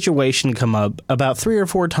this situation come up about 3 or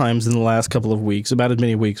 4 times in the last couple of weeks, about as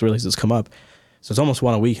many weeks really as it's come up. So it's almost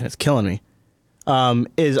one a week and it's killing me.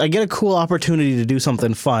 Is I get a cool opportunity to do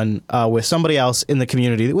something fun with somebody else in the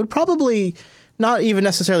community that would probably not even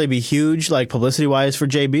necessarily be huge, like publicity-wise for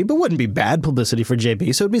JB, but wouldn't be bad publicity for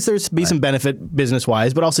JB. So there'd be some benefit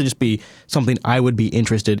business-wise, but also just be something I would be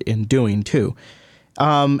interested in doing too.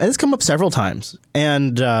 And it's come up several times,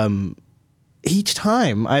 and each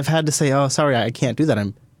time I've had to say, "Oh, sorry, I can't do that.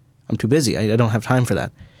 I'm too busy. I don't have time for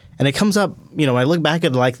that." And it comes up, when I look back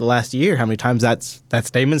at like the last year, how many times that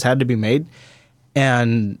statement's had to be made,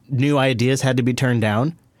 and new ideas had to be turned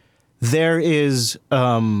down. There is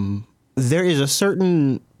a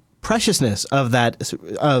certain preciousness of that,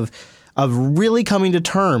 of really coming to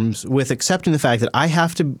terms with accepting the fact that I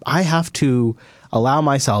have to allow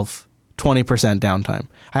myself 20% downtime.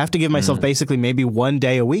 I have to give myself basically maybe one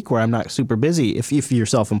day a week where I'm not super busy. If you're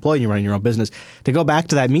self-employed and you're running your own business, to go back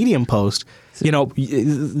to that Medium post, to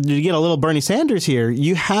get a little Bernie Sanders here,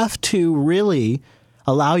 you have to really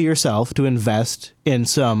allow yourself to invest in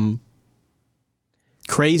some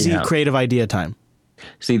crazy creative idea time.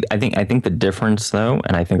 See, I think the difference, though,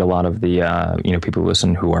 and I think a lot of the people who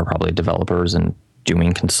listen who are probably developers and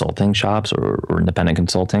doing consulting shops or independent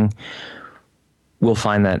consulting will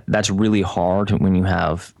find that that's really hard when you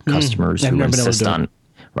have customers who insist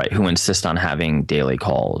on having daily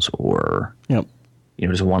calls or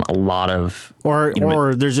just want a lot of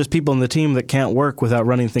or there's just people in the team that can't work without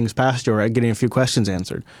running things past you or getting a few questions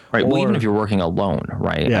answered. Right. Well, even if you're working alone,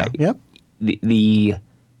 right? Yeah.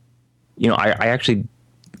 I actually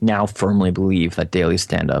now firmly believe that daily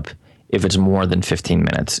stand-up, if it's more than 15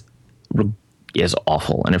 minutes, is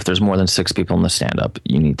awful. And if there's more than 6 people in the stand-up,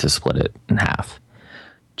 you need to split it in half.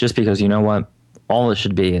 Just because, you know what? All it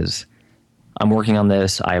should be is, I'm working on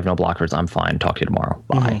this. I have no blockers. I'm fine. Talk to you tomorrow.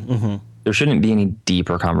 Bye. Mm-hmm. There shouldn't be any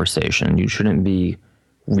deeper conversation. You shouldn't be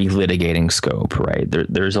relitigating scope, right?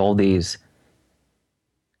 There's all these...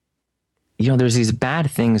 there's these bad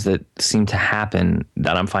things that seem to happen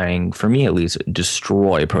that I'm finding, for me at least,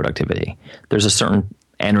 destroy productivity. There's a certain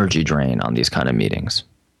energy drain on these kind of meetings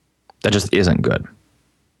that just isn't good.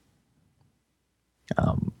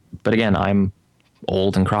 But again, I'm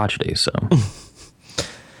old and crotchety, so.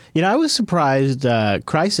 I was surprised.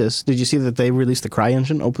 Crysis, did you see that they released the Cry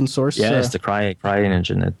engine open source? Yes, the Cry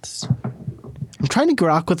engine. I'm trying to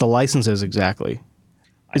grok what the license is exactly.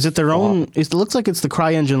 Is it their own? It looks like it's the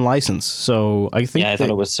CryEngine license. So I think. Yeah, I thought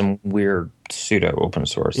it was some weird pseudo open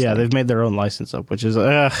source. Yeah, they've made their own license up, which is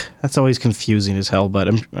that's always confusing as hell. But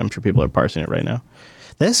I'm sure people are parsing it right now.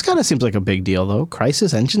 This kind of seems like a big deal, though.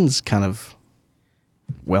 Crysis Engine's kind of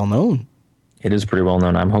well known. It is pretty well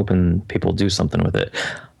known. I'm hoping people do something with it.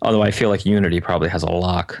 Although I feel like Unity probably has a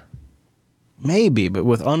lock. Maybe, but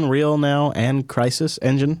with Unreal now and Crysis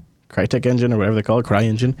Engine, Crytek Engine, or whatever they call it,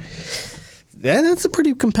 CryEngine. Yeah, that's a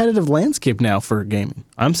pretty competitive landscape now for gaming.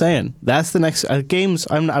 I'm saying that's the next games.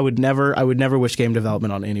 I would never wish game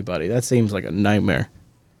development on anybody. That seems like a nightmare.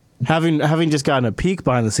 Having just gotten a peek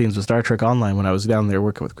behind the scenes with Star Trek Online when I was down there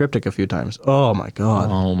working with Cryptic a few times. Oh my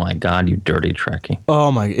god! Oh my god! You dirty Trekkie!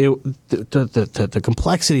 Oh my! The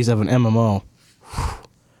complexities of an MMO.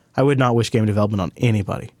 I would not wish game development on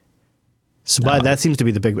anybody. So, but that seems to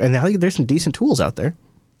be the big. And I think there's some decent tools out there.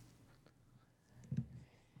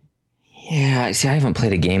 Yeah, see, I haven't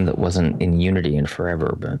played a game that wasn't in Unity in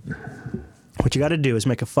forever, but... What you got to do is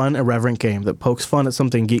make a fun, irreverent game that pokes fun at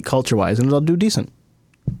something geek culture-wise, and it'll do decent.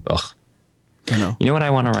 Ugh. You know what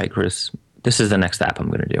I want to write, Chris? This is the next app I'm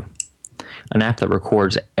going to do. An app that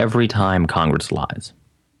records every time Congress lies.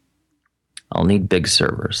 I'll need big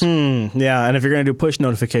servers. Yeah, and if you're going to do push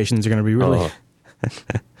notifications, you're going to be really... you're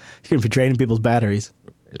going to be draining people's batteries.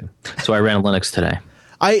 So I ran Linux today.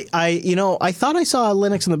 I thought I saw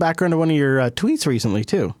Linux in the background of one of your tweets recently,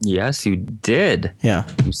 too. Yes, you did. Yeah.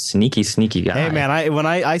 You sneaky guy. Hey, man, when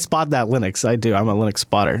I spot that Linux, I do. I'm a Linux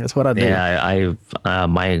spotter. That's what I do. Yeah,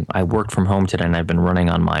 I worked from home today, and I've been running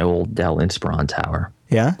on my old Dell Inspiron tower.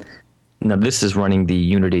 Yeah? Now, this is running the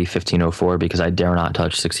Unity 1504 because I dare not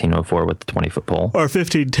touch 1604 with the 20-foot pole. Or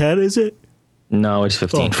 1510, is it? No, it's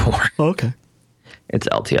 1504. Oh, okay. It's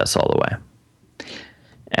LTS all the way.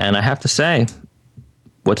 And I have to say,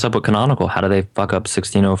 what's up with Canonical? How do they fuck up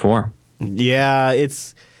 1604? Yeah,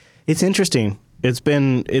 it's interesting. It's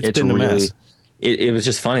been a mess. It was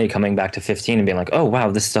just funny coming back to 15 and being like, oh,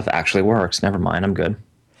 wow, this stuff actually works. Never mind, I'm good.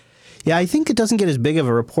 Yeah, I think it doesn't get as big of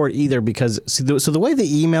a report either because so the way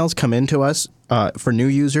the emails come into us for new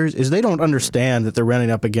users is they don't understand that they're running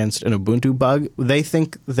up against an Ubuntu bug. They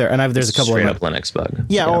think there's a couple straight of up Linux bug.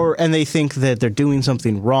 Yeah, and they think that they're doing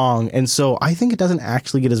something wrong, and so I think it doesn't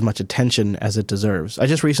actually get as much attention as it deserves. I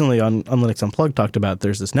just recently on Linux Unplugged talked about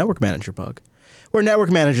there's this network manager bug where network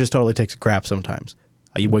managers totally takes a crap sometimes.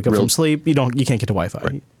 You wake up from sleep, you can't get to Wi-Fi.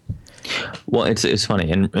 Right. Well, it's funny.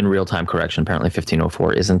 In real-time correction, apparently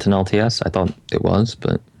 1504 isn't an LTS. I thought it was,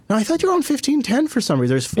 but... No, I thought you were on 1510 for some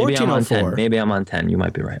reason. There's 1404. Maybe I'm on 10. You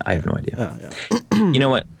might be right. I have no idea. You know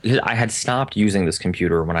what? I had stopped using this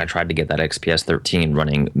computer when I tried to get that XPS 13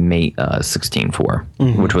 running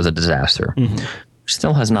 16.4, which was a disaster.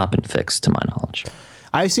 Still has not been fixed, to my knowledge.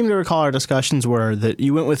 I seem to recall our discussions were that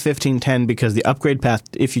you went with 1510 because the upgrade path,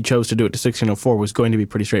 if you chose to do it to 1604, was going to be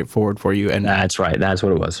pretty straightforward for you. And that's right. That's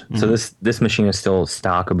what it was. So this machine is still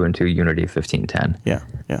stock Ubuntu Unity 1510. Yeah.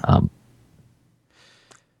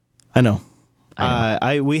 I know.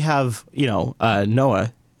 We have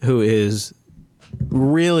Noah, who is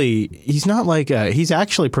really, he's not like he's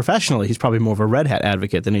actually professionally, he's probably more of a Red Hat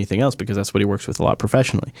advocate than anything else because that's what he works with a lot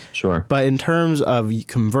professionally. Sure. But in terms of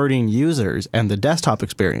converting users and the desktop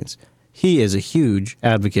experience, he is a huge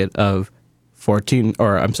advocate of of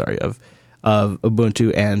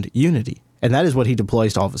Ubuntu and Unity. And that is what he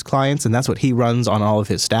deploys to all of his clients, and that's what he runs on all of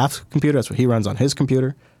his staff's computer. That's what he runs on his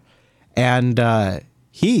computer. And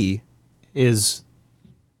he is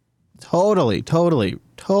totally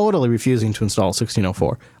refusing to install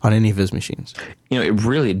 1604 on any of his machines. It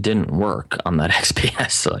really didn't work on that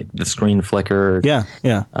XPS. Like the screen flickered. Yeah.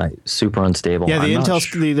 Super unstable. Yeah, the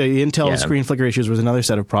Intel screen flicker issues was another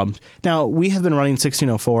set of problems. Now, we have been running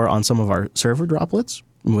 1604 on some of our server droplets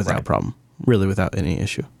without problem, really without any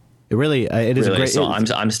issue. It is a great. So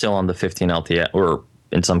I'm still on the 15 LTS, or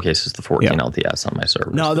in some cases the 14 LTS on my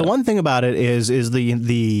server. No, the one thing about it is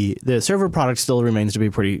the server product still remains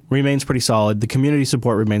pretty solid. The community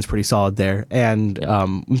support remains pretty solid there, and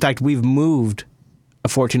in fact, we've moved a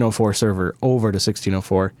 1404 server over to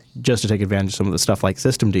 1604 just to take advantage of some of the stuff like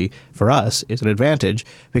systemd. For us, is an advantage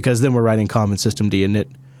because then we're writing common systemd init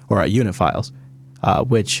or unit files,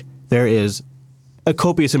 which there is a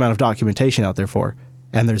copious amount of documentation out there for.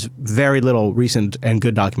 And there's very little recent and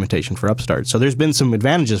good documentation for Upstart. So there's been some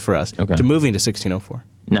advantages for us to moving to 1604.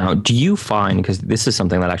 Now, do you find, because this is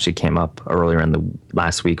something that actually came up earlier in the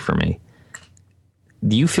last week for me,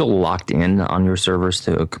 do you feel locked in on your servers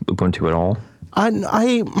to Ubuntu at all?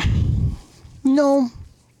 No.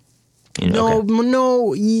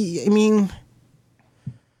 No. I mean,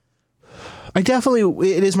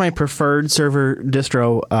 it is my preferred server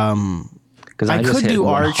distro. I could do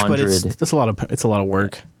Arch, but it's a lot of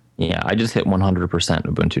work. Yeah, I just hit 100%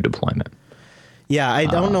 Ubuntu deployment. Yeah, I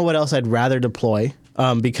don't know what else I'd rather deploy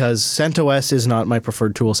because CentOS is not my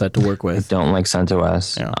preferred tool set to work with. I don't like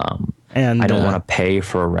CentOS. Yeah. And I don't want to pay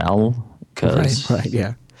for a RHEL because right,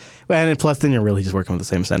 yeah. And plus, then you're really just working with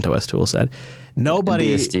the same CentOS tool set.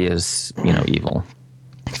 BSD is evil.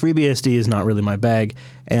 FreeBSD is not really my bag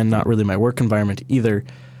and not really my work environment either.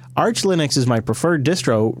 Arch Linux is my preferred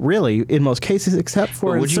distro, really, in most cases, except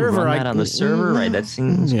for in server. Would you run that on the server? Right, that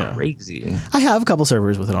seems crazy. I have a couple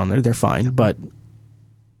servers with it on there; they're fine, but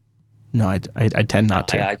no, I tend not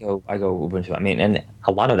to. I go Ubuntu. I mean, and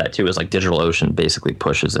a lot of that too is like DigitalOcean basically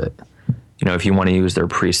pushes it. If you want to use their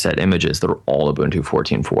preset images, they're all Ubuntu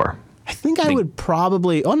 14.4. I think I would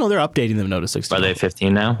probably. Oh no, they're updating them now to 16. Are they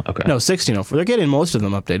 15 now? Okay. No, 16.04. They're getting most of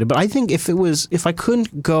them updated. But I think if I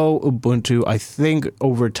couldn't go Ubuntu, I think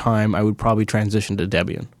over time I would probably transition to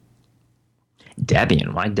Debian.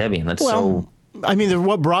 Debian? Why Debian? That's so. I mean,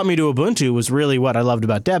 what brought me to Ubuntu was really what I loved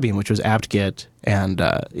about Debian, which was apt-get and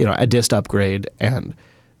a dist upgrade, and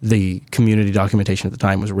the community documentation at the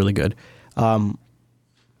time was really good.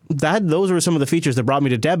 those were some of the features that brought me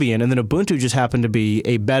to Debian, and then Ubuntu just happened to be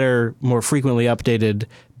a better, more frequently updated,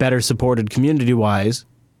 better supported community-wise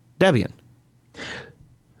Debian.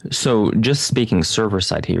 So just speaking server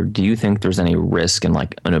side here, do you think there's any risk in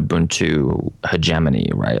like an Ubuntu hegemony,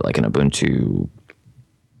 right? Like an Ubuntu,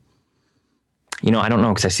 I don't know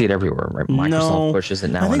because I see it everywhere, right? Microsoft pushes it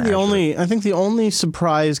now. I think the only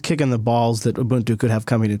surprise kick in the balls that Ubuntu could have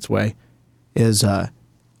coming its way is I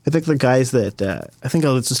think the guys that I think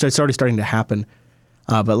it's already starting to happen,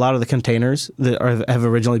 but a lot of the containers that have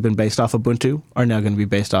originally been based off Ubuntu are now going to be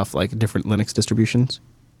based off like different Linux distributions.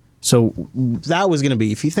 So that was going to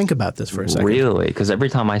be, if you think about this for a second. Really? Because every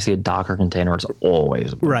time I see a Docker container, it's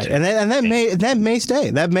always Ubuntu. Right, and that may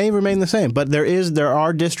stay. That may remain the same. But there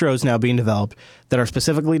are distros now being developed that are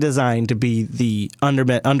specifically designed to be the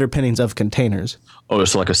underpinnings of containers. Oh,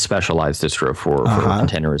 so like a specialized distro for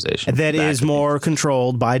containerization. That is more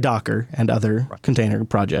controlled by Docker and other container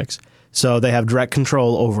projects. So they have direct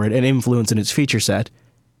control over it and influence in its feature set.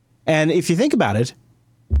 And if you think about it,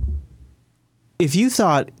 if you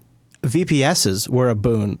thought VPSs were a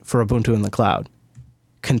boon for Ubuntu in the cloud,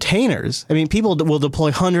 containers, I mean, people will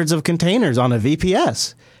deploy hundreds of containers on a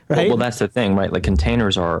VPS, right? Well, that's the thing, right? Like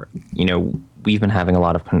containers are, we've been having a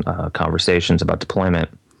lot of conversations about deployment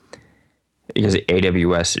because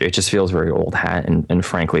AWS, it just feels very old hat and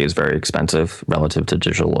frankly is very expensive relative to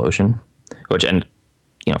DigitalOcean,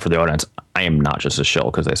 for the audience, I am not just a shill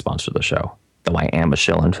because they sponsor the show, though I am a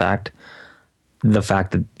shill, in fact. The fact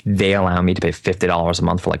that they allow me to pay $50 a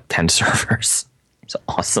month for like 10 servers is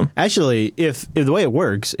awesome. Actually, if the way it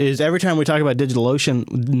works is every time we talk about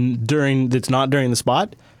DigitalOcean that's not during the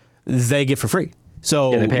spot, they get for free. So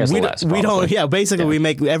they pay us less, we don't. Yeah, basically we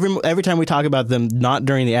make every time we talk about them not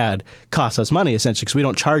during the ad costs us money essentially because we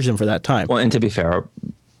don't charge them for that time. Well, and to be fair,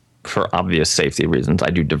 for obvious safety reasons, I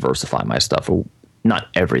do diversify my stuff. Not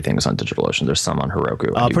everything is on DigitalOcean. There's some on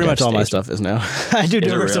Heroku. Pretty much all my stuff is now. I do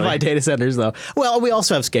diversify data centers, though. Well, we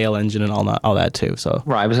also have Scale Engine and all that, too. So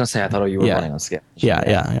right, I was going to say, I thought you were running on Scale.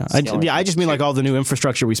 Yeah. I just mean like all the new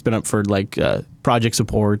infrastructure we spin up for like project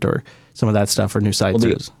support or some of that stuff for new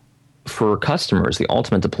sites. For customers, the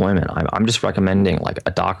ultimate deployment, I'm just recommending like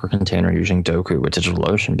a Docker container using Doku with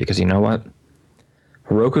DigitalOcean because you know what?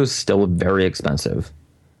 Heroku is still very expensive.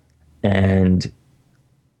 And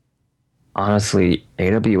honestly,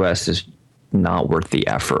 AWS is not worth the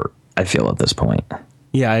effort, I feel, at this point.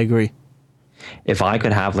 Yeah, I agree. If I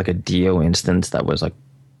could have like a Dio instance that was like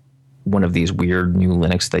one of these weird new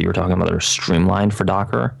Linux that you were talking about that are streamlined for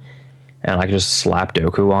Docker, and I could just slap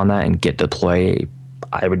Doku on that and get deploy,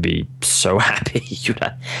 I would be so happy.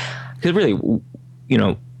 Because really,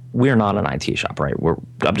 we're not an IT shop, right?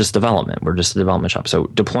 I'm just development. We're just a development shop. So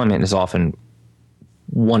deployment is often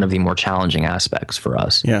one of the more challenging aspects for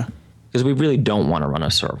us. Yeah. Because we really don't want to run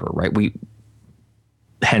a server, right?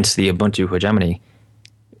 Hence the Ubuntu hegemony.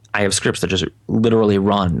 I have scripts that just literally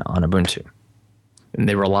run on Ubuntu, and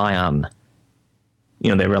they rely on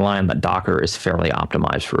that Docker is fairly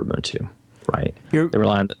optimized for Ubuntu, right? They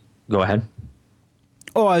rely on. Go ahead.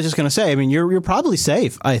 Oh, I was just going to say. I mean, you're probably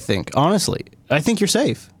safe. I think, honestly, I think you're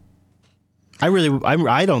safe.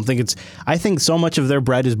 I don't think it's. I think so much of their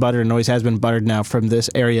bread is buttered and always has been buttered now from this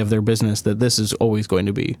area of their business that this is always going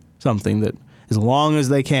to be something that, as long as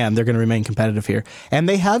they can, they're going to remain competitive here. And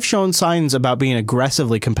they have shown signs about being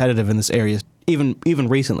aggressively competitive in this area, even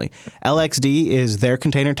recently. LXD is their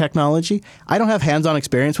container technology. I don't have hands-on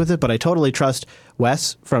experience with it, but I totally trust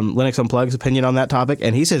Wes from Linux Unplugged's opinion on that topic,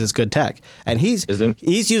 and he says it's good tech. And he's doing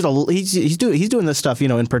this stuff,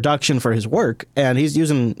 in production for his work, and he's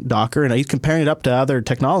using Docker and he's comparing it up to other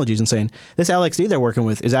technologies and saying this LXD they're working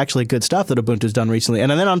with is actually good stuff that Ubuntu's done recently.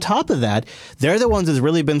 And then on top of that, they're the ones that's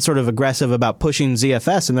really been sort of aggressive about pushing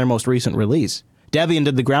ZFS in their most recent release. Debian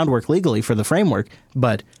did the groundwork legally for the framework,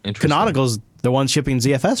 but Canonical's the one shipping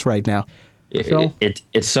ZFS right now.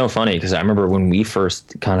 It's so funny because I remember when we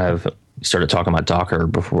first kind of started talking about Docker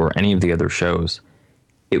before any of the other shows,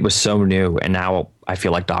 it was so new, and now I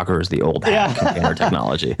feel like Docker is the old hat container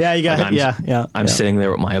technology. Yeah, you got it. I'm sitting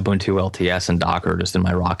there with my Ubuntu LTS and Docker just in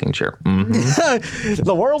my rocking chair. Mm-hmm.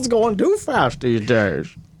 The world's going too fast these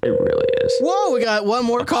days. It really is. Whoa, we got one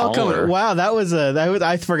more call coming. Wow, that was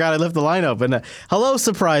I forgot I left the line open. Hello,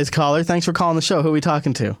 surprise caller. Thanks for calling the show. Who are we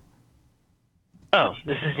talking to? Oh,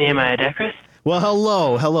 this is Nehemiah Decris. Well,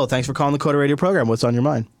 hello. Thanks for calling the Coda Radio program. What's on your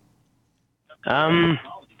mind?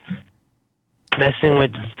 Messing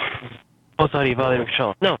with audio volume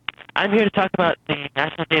control. No, I'm here to talk about the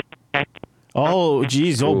National Data Protection. Oh,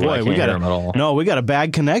 geez. Oh, boy. We got a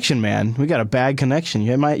bad connection, man. We got a bad connection.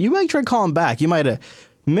 You might try calling back. You might have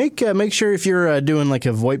Make sure if you're doing like a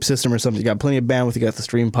VoIP system or something, you got plenty of bandwidth, you got the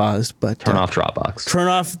stream paused. But Turn off Dropbox. Turn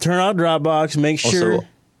off Dropbox. Make sure. Also,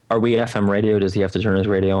 are we FM radio? Does he have to turn his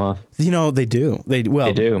radio off? They do. They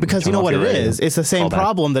do because you know what it is. It's the same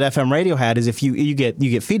problem that FM radio had. Is if you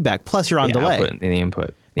get feedback, plus you're on delay. Output, the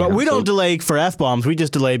input. But we don't delay for F-bombs. We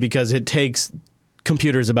just delay because it takes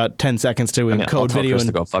computers about 10 seconds to encode video. And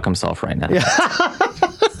to go fuck himself right now. Yeah.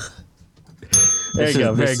 There you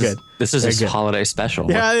go. Very good. This is his holiday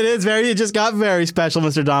special. Yeah, it is very. It just got very special,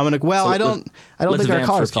 Mr. Dominic. Well, I don't think our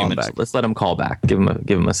caller's calling back. Let's let him call back. Give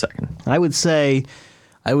him a second. I would say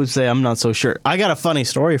I'm not so sure. I got a funny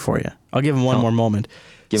story for you. I'll give him one more moment.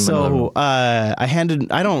 I don't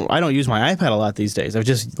use my iPad a lot these days. I've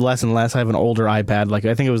just less and less. I have an older iPad. Like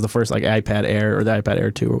I think it was the first iPad Air or the iPad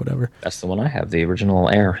Air 2 or whatever. That's the one I have, the original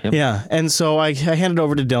Air. Yep. Yeah, and so I handed it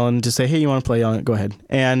over to Dylan to say, hey, you want to play on it? Go ahead.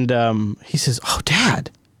 And he says, oh,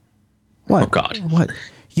 Dad. What? Oh, God. What?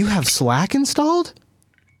 You have Slack installed?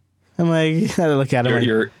 I'm like, I look at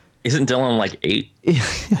him. Isn't Dylan like 8?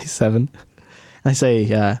 He's 7. I say,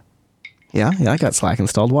 yeah, I got Slack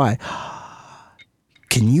installed. Why?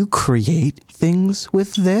 Can you create things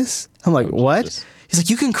with this? I'm like, what? Jesus. He's like,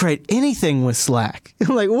 you can create anything with Slack.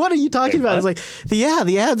 I'm like, what are you talking about? It's like, the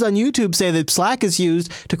ads on YouTube say that Slack is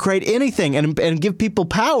used to create anything and give people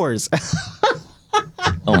powers.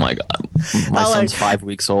 Oh my God. My son's 5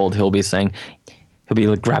 weeks old. He'll be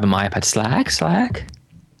like grabbing my iPad, Slack.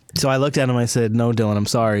 So I looked at him, I said, no, Dylan, I'm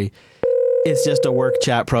sorry. It's just a work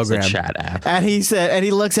chat program. It's a chat app. And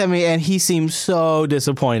he looks at me and he seems so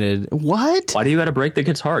disappointed. What? Why do you got to break the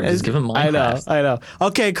kid's heart? Just give him Minecraft. I know.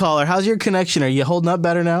 Okay, caller, how's your connection? Are you holding up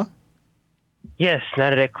better now? Yes, now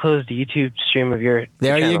that I closed the YouTube stream of your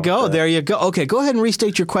There channel, you go. There you go. Okay, go ahead and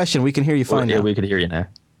restate your question. We can hear you fine now. Yeah, we could hear you now.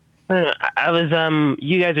 No, I was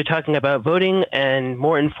you guys are talking about voting and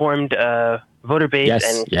more informed voter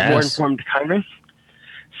base more informed Congress.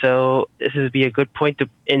 So this would be a good point to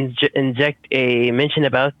inject a mention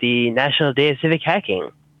about the National Day of Civic Hacking.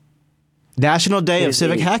 National Day of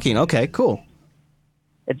Civic Hacking. Okay, cool.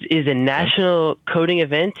 It is a national coding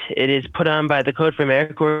event. It is put on by the Code for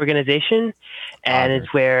America organization, and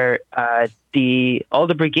it's where all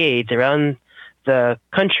the brigades around the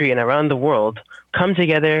country and around the world come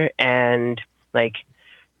together and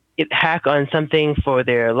hack on something for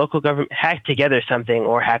their local government, hack together something,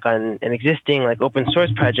 or hack on an existing open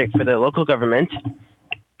source project for the local government.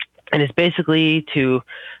 And it's basically to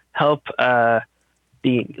help the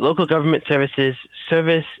local government services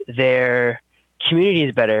service their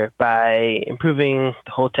communities better by improving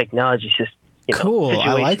the whole technology system. Cool.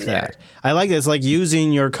 I like that. I like that. It's like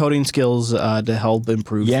using your coding skills to help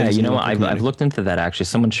improve. Yeah, I've looked into that actually.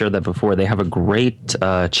 Someone shared that before. They have a great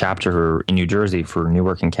chapter in New Jersey for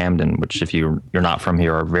Newark and Camden, which if you're not from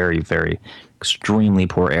here are very, very extremely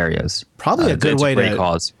poor areas. Probably a good way to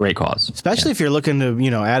great cause. Especially if you're looking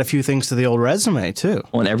to add a few things to the old resume too.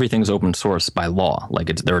 Well, and everything's open source by law. Like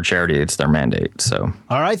they're a charity, it's their mandate. So.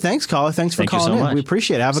 All right, thanks, caller. Thanks for calling in. We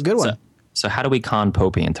appreciate it. Have a good one. So how do we con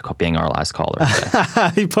Popey into being our last caller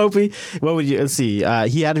today? Popey, what would you? Let's see.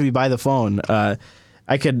 He had to be by the phone.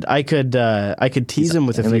 I could tease him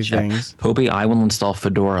with a few things. Popey, I will install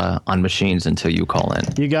Fedora on machines until you call in.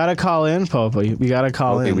 You gotta call in, Popey. You gotta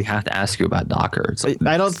call in. We have to ask you about Docker.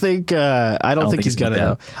 I don't think he's gonna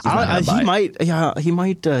though. He might. Yeah, he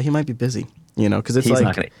might be busy. Because it's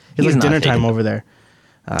it's dinner time over there.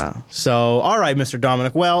 So, all right, Mr.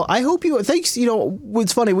 Dominic. Well, I hope you. Thanks.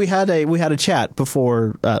 It's funny. We had a chat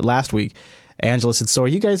before last week. Angela said, "So, are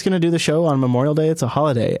you guys going to do the show on Memorial Day? It's a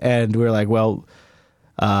holiday." And we were like, "Well,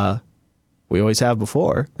 we always have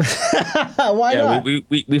before. Why not?"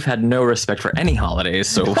 We've had no respect for any holidays,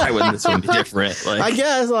 so why wouldn't this one be different? I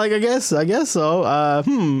guess so.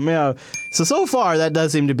 Yeah. So far, that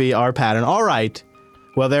does seem to be our pattern. All right.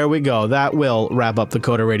 Well, there we go. That will wrap up the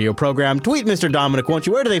Coda Radio program. Tweet Mr. Dominic, won't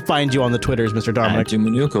you? Where do they find you on the Twitters, Mr. Dominic?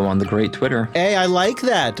 Manuko on the great Twitter. Hey, I like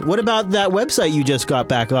that. What about that website you just got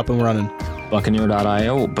back up and running?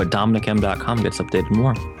 Buccaneer.io, but DominicM.com gets updated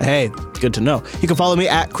more. Hey, good to know. You can follow me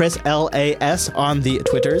at Chris LAS on the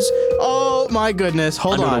Twitters. Oh my goodness!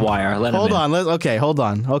 Hold on. Under the wire. Hold on.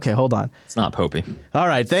 Hold on. It's not Popey. All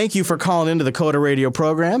right. Thank you for calling into the Coda Radio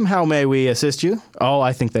program. How may we assist you? Oh,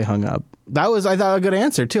 I think they hung up. I thought a good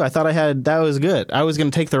answer too. I thought that was good. I was going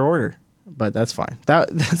to take their order, but that's fine.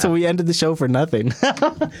 So we ended the show for nothing.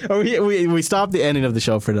 Or we stopped the ending of the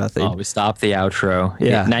show for nothing. Oh, we stopped the outro.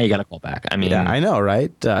 Yeah. Now you got to call back. I mean, yeah, I know,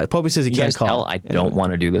 right? Popey says he can't call. I don't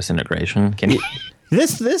want to do this integration. Can you?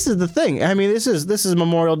 This is the thing. I mean, this is a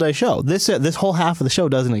Memorial Day show. This whole half of the show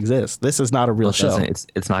doesn't exist. This is not a real show.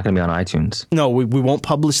 It's not going to be on iTunes. No, we won't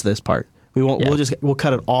publish this part. We won't. We'll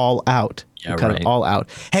cut it all out. Yeah, we'll cut it all out.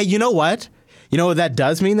 Hey, you know what? You know what that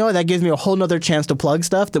does mean, though? That gives me a whole nother chance to plug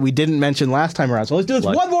stuff that we didn't mention last time around. So let's do this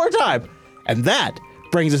one more time. And that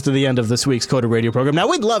brings us to the end of this week's Coda Radio program. Now,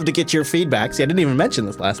 we'd love to get your feedback. See, I didn't even mention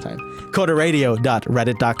this last time.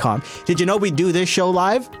 CodaRadio.reddit.com. Did you know we do this show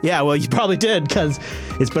live? Yeah, well, you probably did because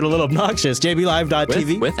it's been a little obnoxious.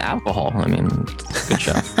 JBLive.tv. With alcohol. I mean, good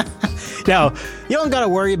show. Now, you don't got to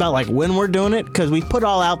worry about like when we're doing it because we put it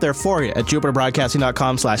all out there for you at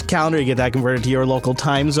jupiterbroadcasting.com/calendar. You get that converted to your local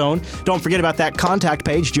time zone. Don't forget about that contact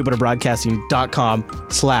page,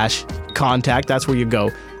 jupiterbroadcasting.com/contact. That's where you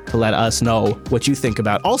go to let us know what you think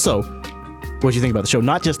about. Also, what you think about the show.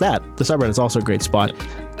 Not just that. The subreddit is also a great spot.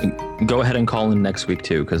 Go ahead and call in next week,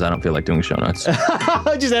 too, because I don't feel like doing show notes.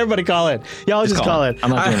 Just everybody call in. Y'all just call in.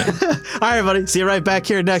 I'm not doing it. All right, everybody. See you right back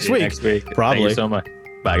here next week. Next week. Probably. Thank you so much.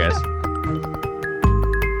 Bye, guys.